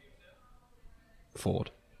say,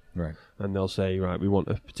 Ford. Right. And they'll say, right, we want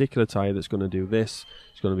a particular tyre that's going to do this.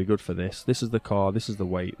 It's going to be good for this. This is the car. This is the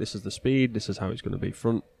weight. This is the speed. This is how it's going to be.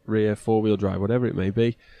 Front, rear, four-wheel drive, whatever it may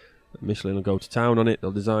be. Michelin will go to town on it.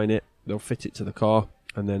 They'll design it. They'll fit it to the car.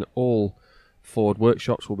 And then all Ford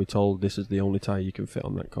workshops will be told this is the only tyre you can fit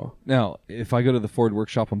on that car. Now, if I go to the Ford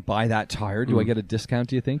workshop and buy that tire, do I get a discount,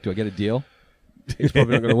 do you think? Do I get a deal? It's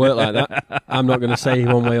probably not going to work like that. I'm not going to say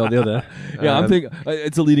one way or the other. Yeah, I'm thinking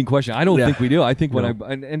it's a leading question. I don't Yeah. think we do. I think when No.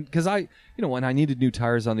 and because when I needed new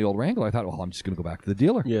tires on the old Wrangler, I thought, well, I'm just going to go back to the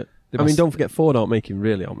dealer. Yeah. They I mean, must- don't forget, Ford aren't making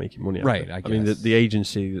money out Right, of it. I mean, guess. the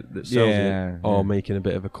agency that sells Yeah, it are yeah. making a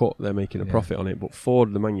bit of a cut. They're making a Yeah. profit on it. But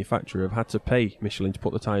Ford, the manufacturer, have had to pay Michelin to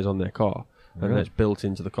put the tyres on their car. And Really? that's built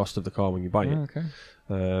into the cost of the car when you buy it. Oh,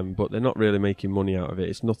 okay. But they're not really making money out of it.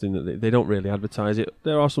 It's nothing that they don't really advertise it.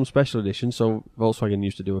 There are some special editions. So Volkswagen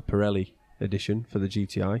used to do a Pirelli edition for the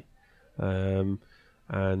GTI,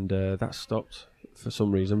 and that stopped for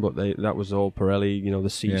some reason. But that was all Pirelli. The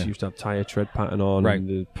seats Yeah. used to have tyre tread pattern on, Right. and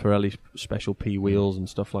the Pirelli special P wheels and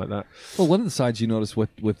stuff like that. Well, one of the sides you notice with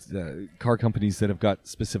car companies that have got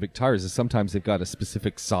specific tires is sometimes they've got a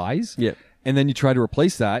specific size. Yeah. And then you try to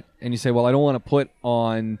replace that, and you say, well, I don't want to put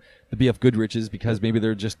on the BF Goodriches because maybe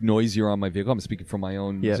they're just noisier on my vehicle. I'm speaking from my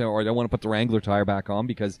own. Yeah. Or I don't want to put the Wrangler tire back on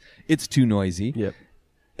because it's too noisy. Yep.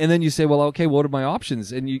 And then you say, well, okay, what are my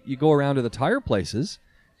options? And you go around to the tire places,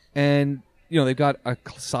 and they've got a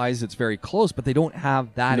size that's very close, but they don't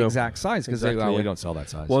have that No. exact size because Exactly, we yeah. don't sell that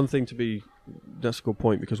size. That's a good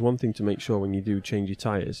point, because one thing to make sure when you do change your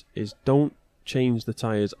tyres is don't change the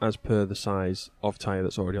tyres as per the size of tyre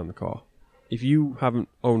that's already on the car. If you haven't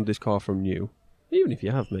owned this car from new, even if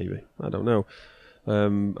you have maybe, I don't know,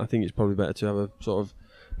 I think it's probably better to have a sort of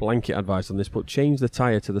blanket advice on this, but change the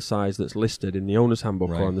tyre to the size that's listed in the owner's handbook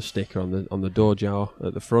Right. or on the sticker on the door jar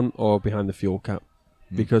at the front or behind the fuel cap.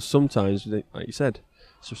 Because sometimes, like you said,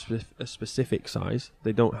 it's a specific size.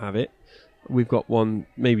 They don't have it. We've got one,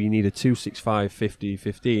 maybe you need a 265 50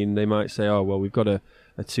 15. They might say, oh, well, we've got a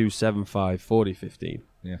 275 40 15.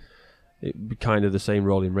 Yeah. It'd be kind of the same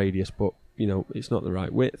rolling radius, but, it's not the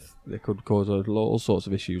right width. It could cause all sorts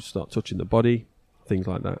of issues, start touching the body, things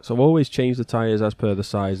like that. So always change the tyres as per the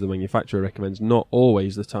size the manufacturer recommends, not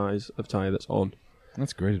always the size of tyre that's on.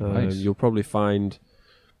 That's great advice. You'll probably find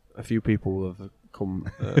a few people have come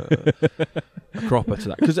a cropper to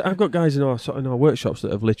that, because I've got guys in our workshops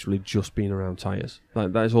that have literally just been around tyres.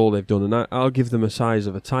 Like, that is all they've done, and I'll give them a size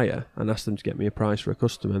of a tyre and ask them to get me a price for a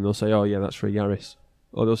customer, and they'll say, oh yeah, that's for a Yaris,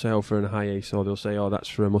 or they'll say, oh, for a Hi-Ace, or they'll say, oh, that's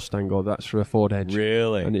for a Mustang, or that's for a Ford Edge.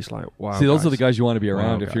 Really? And it's like, wow. See, those are the guys you want to be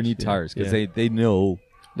around Wow, if you guys, need yeah, tires because yeah. they know.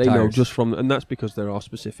 They know tires. just from, and that's because there are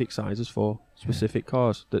specific sizes for specific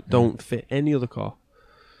cars that don't fit any other car,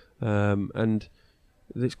 and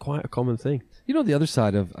it's quite a common thing. The other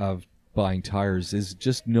side of buying tires is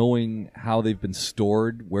just knowing how they've been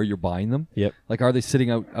stored, where you're buying them. Yep. Like, are they sitting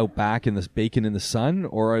out back in this baking in the sun,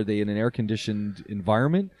 or are they in an air-conditioned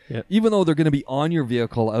environment? Yep. Even though they're going to be on your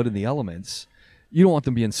vehicle out in the elements, you don't want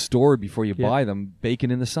them being stored before you Yep. buy them,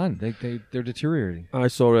 baking in the sun. They're deteriorating. I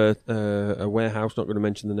saw a warehouse, not going to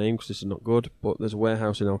mention the name because this is not good, but there's a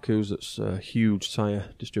warehouse in Alcouz that's a huge tyre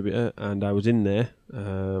distributor, and I was in there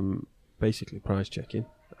basically price checking,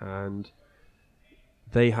 and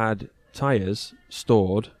they had tyres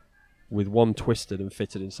stored with one twisted and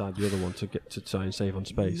fitted inside the other one to try and save on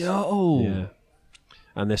space. No. Yeah.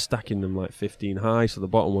 And they're stacking them like 15 high, so the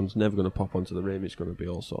bottom one's never going to pop onto the rim. It's going to be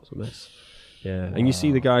all sorts of mess. Yeah. And you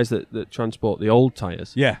see the guys that transport the old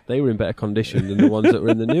tyres. Yeah. They were in better condition than the ones that were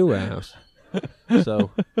in the new warehouse.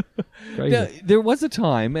 So, crazy. There was a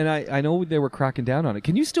time, and I know they were cracking down on it.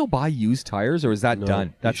 Can you still buy used tires, or is that No,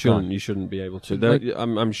 done? That's you done. shouldn't be able to. Like-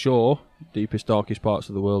 I'm sure deepest, darkest parts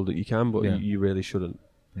of the world that you can, but Yeah. you really shouldn't.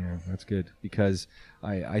 Yeah, that's good, because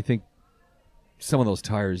I think some of those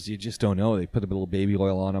tires, you just don't know. They put a little baby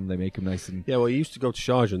oil on them. They make them nice and... Yeah, well, you used to go to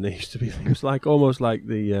Sharjah, and they used to be. It was like almost like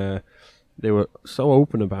they were so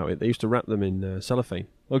open about it. They used to wrap them in cellophane.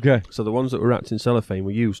 Okay. So the ones that were wrapped in cellophane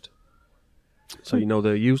were used. So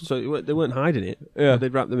they're used. So they weren't hiding it. Yeah.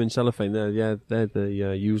 They'd wrap them in cellophane. They're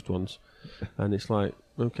the used ones, and it's like,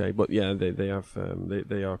 okay, but yeah, they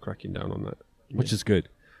are cracking down on that, Which is good.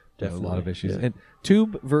 There's definitely a lot of issues. yeah. And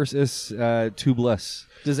tube versus tubeless.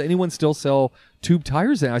 Does anyone still sell tube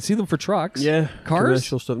tires? I see them for trucks. Yeah, Cars?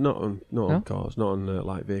 commercial stuff, not on No? cars, not on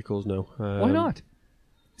light vehicles. No. Why not?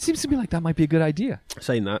 Seems to me like that might be a good idea.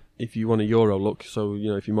 Saying that, if you want a Euro look, so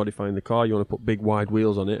if you're modifying the car, you want to put big wide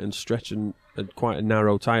wheels on it and stretch quite a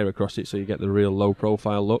narrow tyre across it, so you get the real low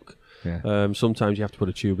profile look. Yeah. Sometimes you have to put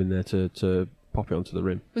a tube in there to pop it onto the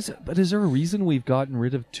rim. But is there a reason we've gotten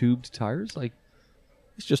rid of tubed tires? Like,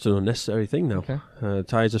 it's just an unnecessary thing now. Okay.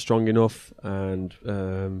 Tires are strong enough, and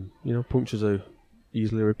punctures are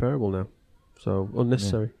easily repairable now. So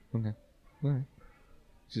unnecessary. Yeah. Okay. All right.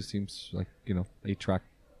 Just seems like 8-track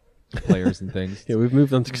players and things. Yeah, we've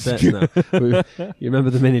moved on to cassettes now. You remember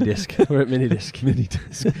the mini disc? We're at mini disc. Mini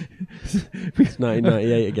disc. It's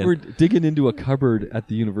 1998 again. We're digging into a cupboard at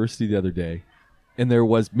the university the other day, and there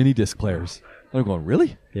was mini disc players. And I'm going,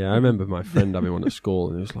 really? Yeah, I remember my friend having one at school,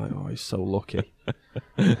 and it was like, oh, he's so lucky.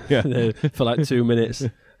 Yeah. For like 2 minutes,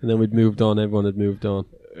 and then we'd moved on. Everyone had moved on.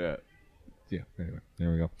 Yeah. Anyway,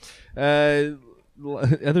 there we go.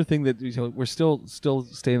 Other thing that we're still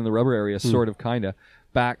staying in the rubber area, sort of, kind of.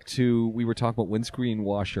 Back to, we were talking about windscreen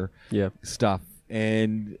washer stuff,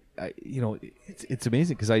 and it's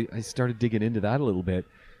amazing because I started digging into that a little bit,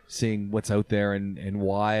 seeing what's out there and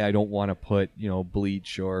why I don't want to put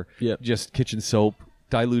bleach or just kitchen soap,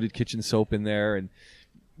 diluted kitchen soap in there, and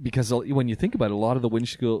because when you think about it, a lot of the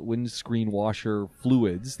windscreen washer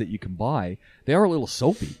fluids that you can buy, they are a little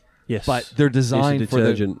soapy. Yes, but they're designed for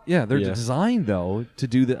detergent. They're designed though to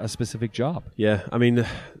do a specific job. Yeah, I mean,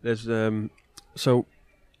 there's so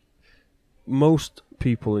most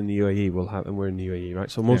people in the UAE will have, and we're in the UAE, right?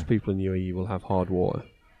 So most people in the UAE will have hard water.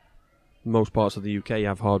 Most parts of the UK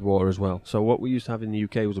have hard water as well. So what we used to have in the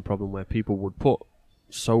UK was a problem where people would put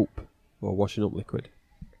soap or washing up liquid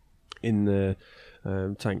in the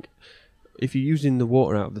tank. If you're using the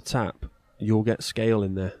water out of the tap, you'll get scale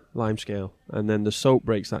in there, lime scale, and then the soap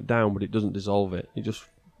breaks that down, but it doesn't dissolve it. It just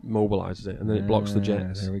mobilizes it, and then it blocks the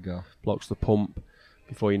jets. There we go. Blocks the pump.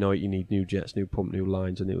 Before you know it, you need new jets, new pump, new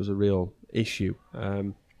lines, and it was a real issue.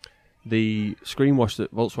 The screen wash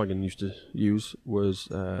that Volkswagen used to use was,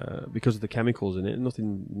 because of the chemicals in it,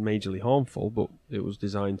 nothing majorly harmful, but it was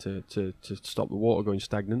designed to stop the water going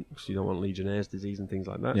stagnant, because you don't want Legionnaire's disease and things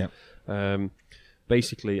like that. Yeah.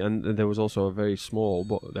 Basically, and there was also a very small,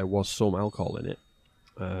 but there was some alcohol in it.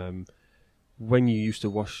 When you used to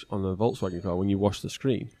wash on a Volkswagen car, when you wash the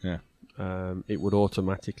screen, it would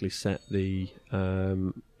automatically set the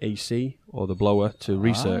AC or the blower to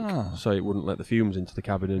recirc, so it wouldn't let the fumes into the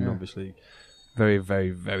cabin, and obviously very,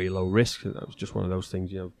 very, very low risk. That was just one of those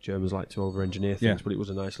things, Germans like to over-engineer things, but it was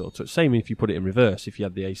a nice little touch. Same if you put it in reverse, if you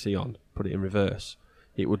had the AC on, put it in reverse,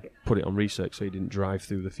 it would put it on recirc so you didn't drive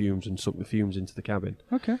through the fumes and suck the fumes into the cabin.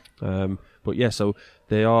 Okay. But yeah, so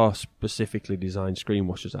there are specifically designed screen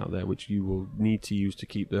washers out there which you will need to use to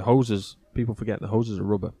keep the hoses. People forget the hoses are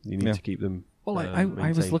rubber. You need to keep them. Well,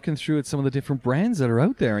 I was looking through at some of the different brands that are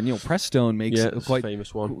out there, and Prestone makes it's quite a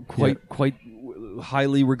famous one, quite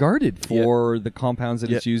highly regarded for the compounds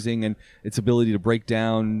that it's using and its ability to break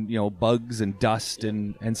down bugs and dust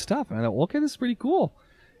and stuff. And I thought, okay, this is pretty cool.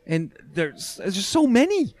 And there's just so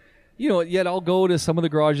many, yet I'll go to some of the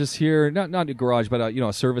garages here, not a garage, but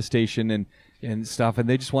a service station and stuff, and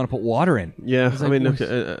they just want to put water in. Yeah, I mean, look, at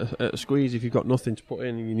a squeeze, if you've got nothing to put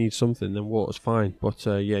in and you need something, then water's fine. But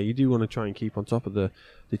you do want to try and keep on top of the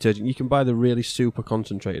detergent. You can buy the really super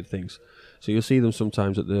concentrated things. So you'll see them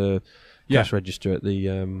sometimes at the cash register at the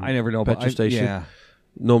I never know petrol about station. Yeah.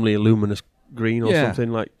 Normally a luminous green or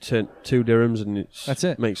something, like 2 dirhams, and that's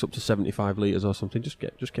it. Makes up to 75 litres or something. Just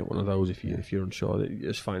get one of those if you're unsure.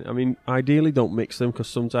 It's fine. I mean, ideally don't mix them, because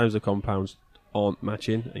sometimes the compounds aren't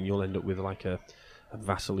matching and you'll end up with like a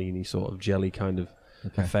Vaseline-y sort of jelly kind of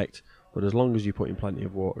effect. But as long as you put in plenty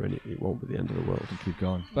of water in it, it won't be the end of the world. Keep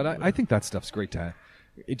going. But I think that stuff's great to.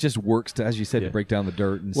 It just works to, as you said, to break down the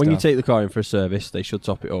dirt and stuff. When you take the car in for a service, they should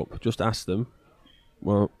top it up. Just ask them.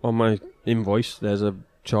 Well, on my invoice, there's a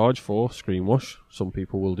charge for screen wash. Some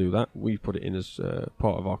people will do that. We put it in as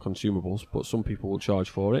part of our consumables, but some people will charge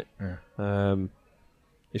for it.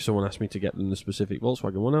 If someone asks me to get them the specific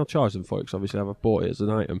Volkswagen one, I'll charge them for it, because obviously I've bought it as an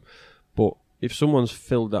item. But if someone's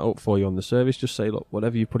filled that up for you on the service, just say, look,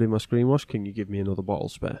 whatever you put in my screen wash, can you give me another bottle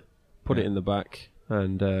spare? Put it in the back,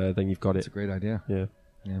 and then you've got it. That's a great idea. Yeah.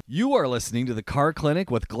 You are listening to the Car Clinic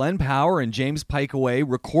with Glenn Power and James Piecowye,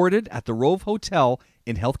 recorded at the Rove Hotel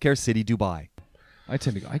in Healthcare City, Dubai. I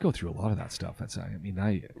go through a lot of that stuff. I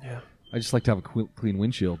just like to have a clean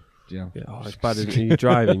windshield. It's bad as you're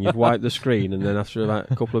driving, you've wiped the screen, and then after about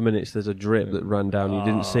a couple of minutes there's a drip that ran down, you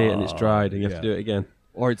didn't see it, and it's dried, and you have to do it again.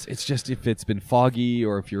 Or it's just if it's been foggy,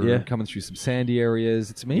 or if you're coming through some sandy areas.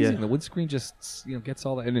 It's amazing. The windscreen just gets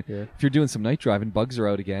all that. And if you're doing some night driving, bugs are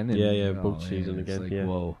out again. And, bug season again. Like,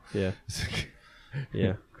 whoa.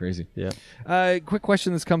 Yeah. Crazy. Yeah. Quick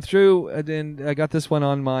question that's come through, and I got this one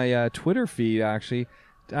on my Twitter feed, actually,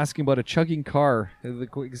 asking about a chugging car.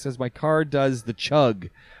 It says, my car does the chug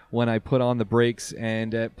when I put on the brakes,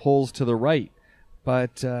 and it pulls to the right.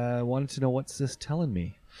 but I wanted to know what's this telling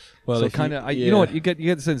me. Well, so kind of, you know what, you get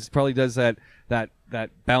the sense it probably does that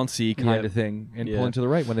bouncy kind of thing and pulling to the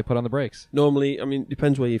right when they put on the brakes. Normally, I mean,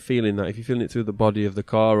 depends where you're feeling that. If you're feeling it through the body of the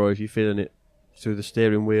car, or if you're feeling it through the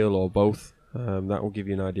steering wheel, or both, that will give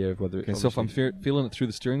you an idea of whether it's. Okay, so if I'm feeling it through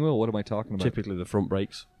the steering wheel, what am I talking about? Typically the front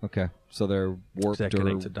brakes. Okay, so they're warped. They're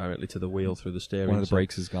connected directly to the wheel through the steering. One of the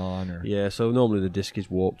brakes is gone. Or yeah, so normally the disc is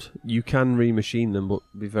warped. You can remachine them, but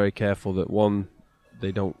be very careful that one,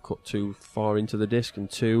 they don't cut too far into the disc, and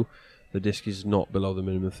two, the disc is not below the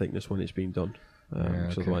minimum thickness when it's being done.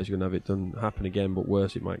 Because otherwise you're going to have it happen again, but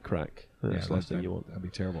worse, it might crack. That's the last thing you want. That'd be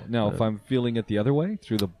terrible. Now, if I'm feeling it the other way,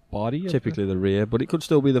 through the body? Typically the rear, but it could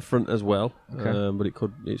still be the front as well. Okay.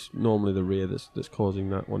 But it's normally the rear that's causing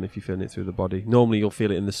that one if you're feeling it through the body. Normally you'll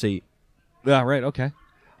feel it in the seat. Yeah, right, okay.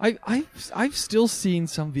 I've still seen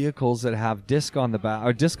some vehicles that have disc on the back,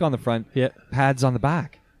 or disc on the front, pads on the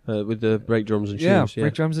back. With the brake drums and shoes. Yeah,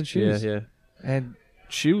 brake drums and shoes. Yeah. And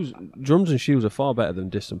drums and shoes are far better than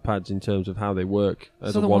disc and pads in terms of how they work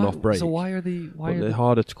as a one-off brake. So why are they're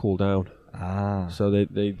harder to cool down? Ah. So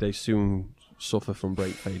they soon suffer from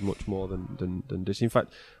brake fade much more than disc. In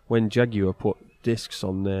fact, when Jaguar put discs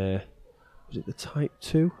on their, was it the Type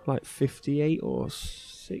 2, like 58 or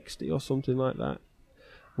 60 or something like that?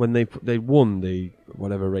 When they won the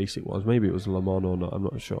whatever race it was, maybe it was Le Mans or not, I'm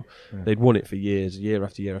not sure. Yeah. They'd won it for years, year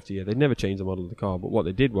after year after year. They'd never changed the model of the car, but what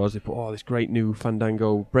they did was they put this great new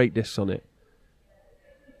Fandango brake discs on it.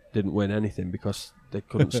 Didn't win anything because they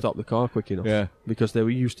couldn't stop the car quick enough. Yeah. Because they were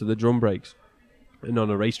used to the drum brakes. And on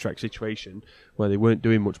a racetrack situation where they weren't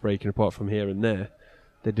doing much braking apart from here and there,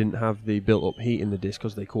 they didn't have the built-up heat in the disc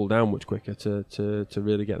because they cool down much quicker to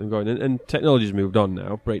really get them going. And technology's moved on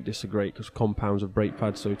now. Brake discs are great because compounds of brake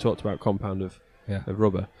pads. So we talked about compound of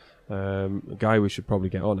rubber. A guy we should probably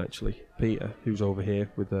get on, actually, Peter, who's over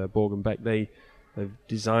here with Borg and Beck. They've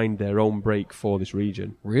designed their own brake for this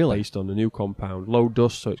region. Really? Based on a new compound. Low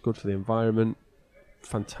dust, so it's good for the environment.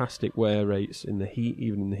 Fantastic wear rates in the heat,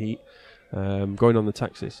 even in the heat. Going on the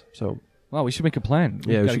taxis. So... Wow, we should make a plan.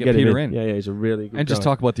 We should get Peter in. Yeah, he's a really good guy. And just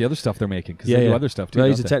talk about the other stuff they're making, because they do other stuff too. Well,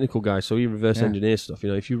 he's a technical guy, so he reverse engineers stuff.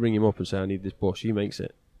 You know, if you ring him up and say, I need this bush, he makes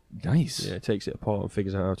it. Nice. Yeah, takes it apart and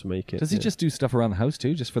figures out how to make it. Does he just do stuff around the house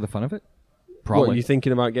too, just for the fun of it? Probably. What, are you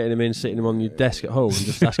thinking about getting him in, sitting him on your desk at home and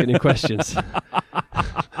just asking him questions?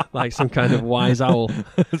 Like some kind of wise owl.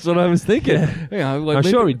 That's what I was thinking. I'm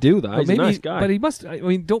sure he'd do that. He's a nice guy. But he must, I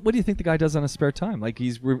mean, what do you think the guy does on his spare time? Like,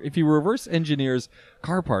 if he reverse engineers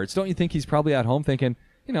car parts, don't you think he's probably at home thinking,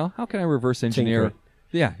 how can I reverse engineer? Tinkering.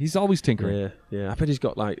 Yeah, he's always tinkering. Yeah. I bet he's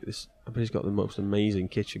got this. I bet he's got the most amazing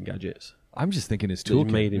kitchen gadgets. I'm just thinking his tool.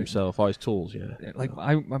 He made himself. His tools. Yeah. Like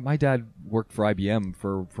my dad worked for IBM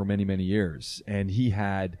for many years, and he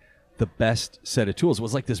had the best set of tools. It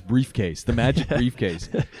was like this briefcase, the magic briefcase,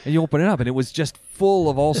 and you open it up, and it was just full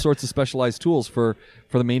of all sorts of specialized tools for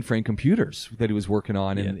the mainframe computers that he was working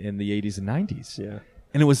on in the 80s and 90s. Yeah,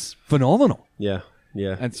 and it was phenomenal. Yeah.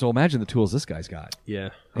 And so imagine the tools this guy's got. Yeah,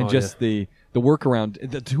 and the workaround,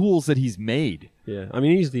 the tools that he's made. Yeah, I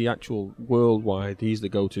mean, he's the actual worldwide. He's the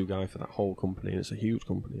go-to guy for that whole company, and it's a huge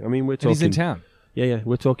company. I mean, we're talking. And he's in town. Yeah,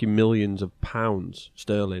 we're talking millions of pounds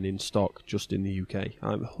sterling in stock just in the UK.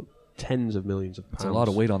 Tens of millions of pounds. That's a lot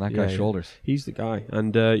of weight on that guy's shoulders. He's the guy,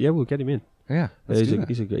 and we'll get him in. Yeah,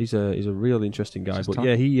 he's a real interesting guy.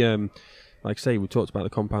 But he, like I say, we talked about the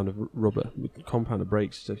compound of rubber, compound of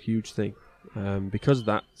brakes is a huge thing. Because of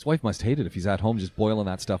that, his wife must hate it if he's at home just boiling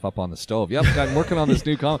that stuff up on the stove. Yep, I'm working on this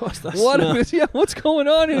new what's going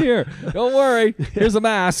on in here? Don't worry, here's a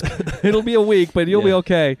mask. It'll be a week, but you'll be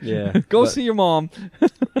okay. Yeah, go see your mom.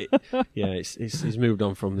 He's moved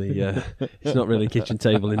on from the. It's not really kitchen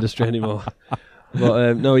table industry anymore.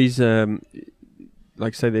 But no, he's like I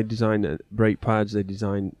say, they design brake pads. They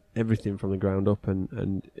design everything from the ground up,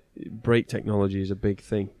 and brake technology is a big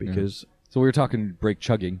thing because. So we were talking brake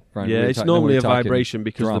chugging. It's normally a vibration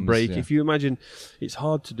because drums, the brake, if you imagine, it's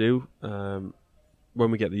hard to do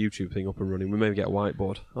when we get the YouTube thing up and running. We maybe get a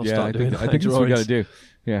whiteboard. I think that's what we got to do.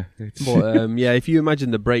 Yeah. But if you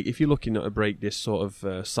imagine the brake, if you're looking at a brake disc sort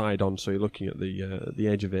of side on, so you're looking at the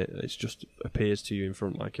edge of it, it just appears to you in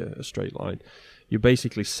front like a straight line. You're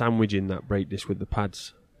basically sandwiching that brake disc with the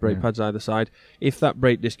pads, pads either side. If that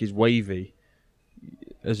brake disc is wavy,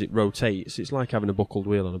 as it rotates, it's like having a buckled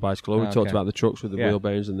wheel on a bicycle. We talked about the trucks with the wheel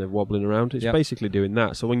bearings and they're wobbling around. It's basically doing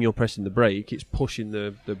that. So when you're pressing the brake, it's pushing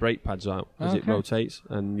the brake pads out as it rotates,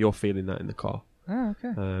 and you're feeling that in the car.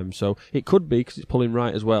 So it could be, because it's pulling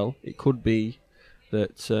right as well, it could be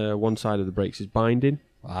that one side of the brakes is binding,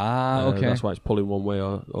 Okay. That's why it's pulling one way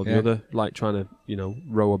or the other. Like trying to,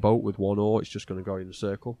 row a boat with one oar, it's just going to go in a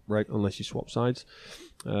circle, right? Unless you swap sides.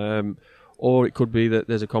 Or it could be that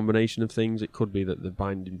there's a combination of things. It could be that the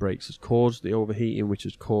binding brakes has caused the overheating, which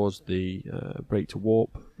has caused the brake to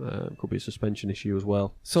warp. It could be a suspension issue as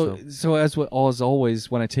well. So as always,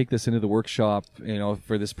 when I take this into the workshop,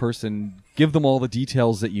 for this person, give them all the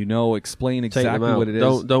details that explain exactly what it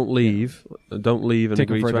is. Don't leave and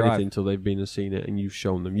agree to anything until they've been and seen it and you've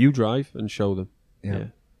shown them. You drive and show them. Yeah.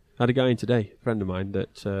 I had a guy in today, a friend of mine,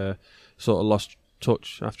 that sort of lost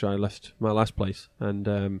touch after I left my last place,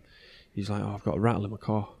 and he's like, I've got a rattle in my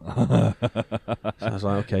car. So I was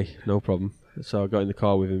like, okay, no problem. So I got in the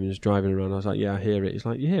car with him and was driving around. I was like, yeah, I hear it. He's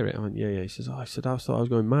like, you hear it? I went, yeah. He says, I thought I was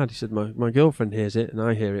going mad. He said, my girlfriend hears it and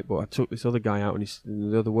I hear it, but I took this other guy out and he's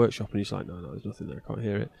in the other workshop and he's like, no, there's nothing there. I can't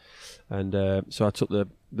hear it. And so I took the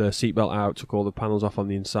seatbelt out, took all the panels off on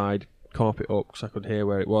the inside, carpet up because I could hear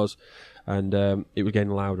where it was. And it was getting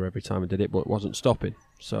louder every time I did it, but it wasn't stopping.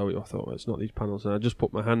 So I thought, well, it's not these panels. And I just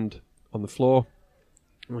put my hand on the floor.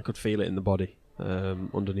 I could feel it in the body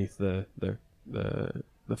underneath the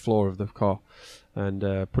floor of the car, and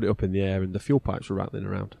put it up in the air, and the fuel pipes were rattling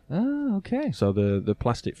around. Oh, okay. So the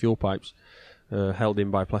plastic fuel pipes held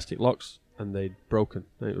in by plastic locks, and they'd broken.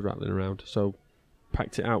 And it was rattling around. So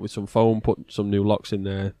packed it out with some foam, put some new locks in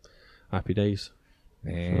there. Happy days.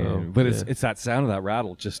 Man, but it's that sound of that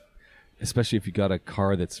rattle, just especially if you got a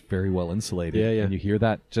car that's very well insulated. Yeah. And you hear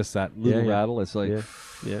that little rattle. It's like.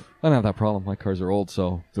 Yeah. I don't have that problem. My cars are old,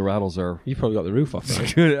 so the rattles are... You probably got the roof off,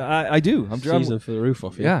 right? I do. I'm driving... Season for the roof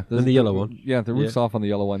off, yeah. And the yellow one. Yeah, the roof's off on the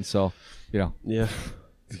yellow one, so, Yeah.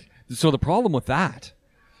 So the problem with that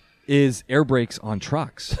is air brakes on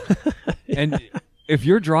trucks. And if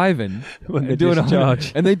you're driving... when they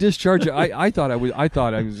discharge. And they discharge you. I thought I was, I'm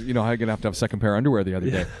going to have a second pair of underwear the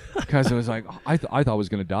other day. Because I was like, I thought I was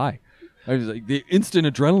going to die. I was like, the instant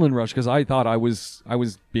adrenaline rush, because I thought I was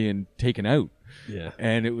being taken out. Yeah,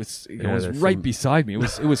 and it was right beside me. It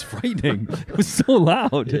was frightening. It was so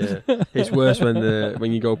loud. Yeah, it's worse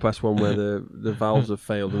when you go past one where the valves have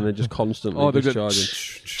failed and they're just constantly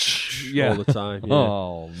discharging all the time. Yeah.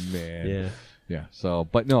 Oh man. Yeah. So,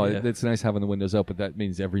 but no, it's nice having the windows up, but that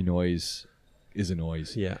means every noise is a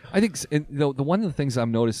noise. Yeah, I think the one of the things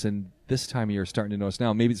I'm noticing this time of year, starting to notice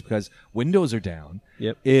now, maybe it's because windows are down.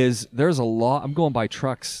 Yep. Is there's a lot. I'm going by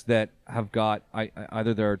trucks that have got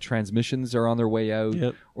either their transmissions are on their way out,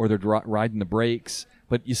 or they're riding the brakes.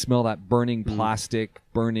 But you smell that burning plastic,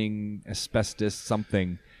 burning asbestos,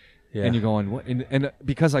 something, and you're going, what? And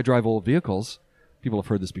because I drive old vehicles. People have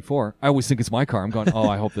heard this before. I always think it's my car. I'm going,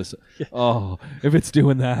 I hope this... Oh, if it's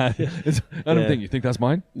doing that. I don't think... You think that's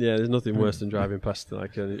mine? Yeah, there's nothing worse than driving past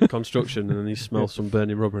like a construction and then you smell some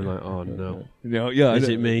burning rubber and like, oh no. Is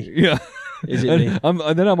it me? Yeah. Is it me?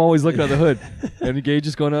 And then I'm always looking at the hood. And the gauge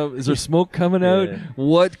is going up. Is there smoke coming out?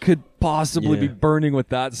 What could possibly be burning with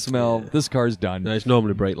that smell? This car's done. No, it's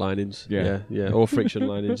normally brake linings. Yeah. Or friction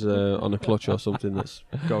linings on a clutch or something that's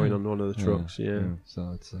going on one of the trucks. Yeah.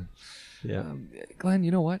 So it's... Yeah, Glenn,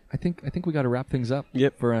 you know what? I think we got to wrap things up.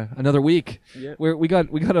 Yep. For another week. Yep. We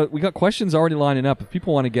got questions already lining up. If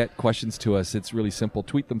people want to get questions to us, it's really simple.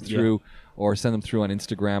 Tweet them through or send them through on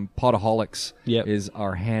Instagram. Podaholiks is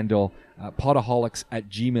our handle.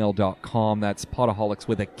 Podaholiks@gmail.com. That's Podaholiks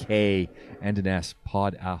with a K and an S.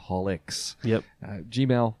 Podaholiks. Yep.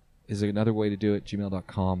 Gmail is another way to do it.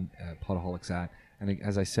 Gmail.com. Podaholiks . And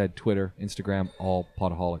as I said, Twitter, Instagram, all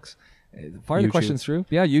Podaholiks. Fire the questions through.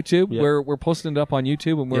 Yeah, YouTube. Yep. We're posting it up on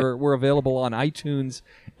YouTube, and we're available on iTunes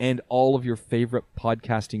and all of your favorite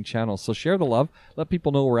podcasting channels. So share the love. Let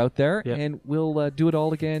people know we're out there, and we'll do it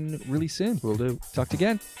all again really soon. We'll do. Talk to you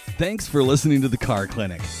again. Thanks for listening to the Car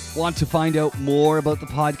Clinic. Want to find out more about the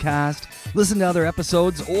podcast, listen to other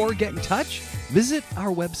episodes, or get in touch? Visit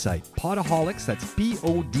our website, Podaholiks. That's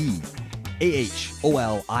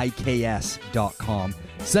PODAHOLIKS.com.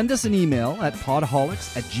 Send us an email at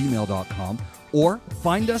podaholiks@gmail.com or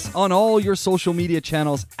find us on all your social media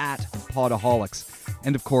channels at Podaholiks.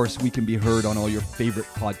 And of course, we can be heard on all your favorite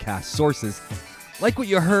podcast sources. Like what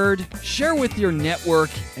you heard, share with your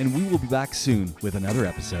network, and we will be back soon with another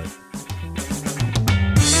episode.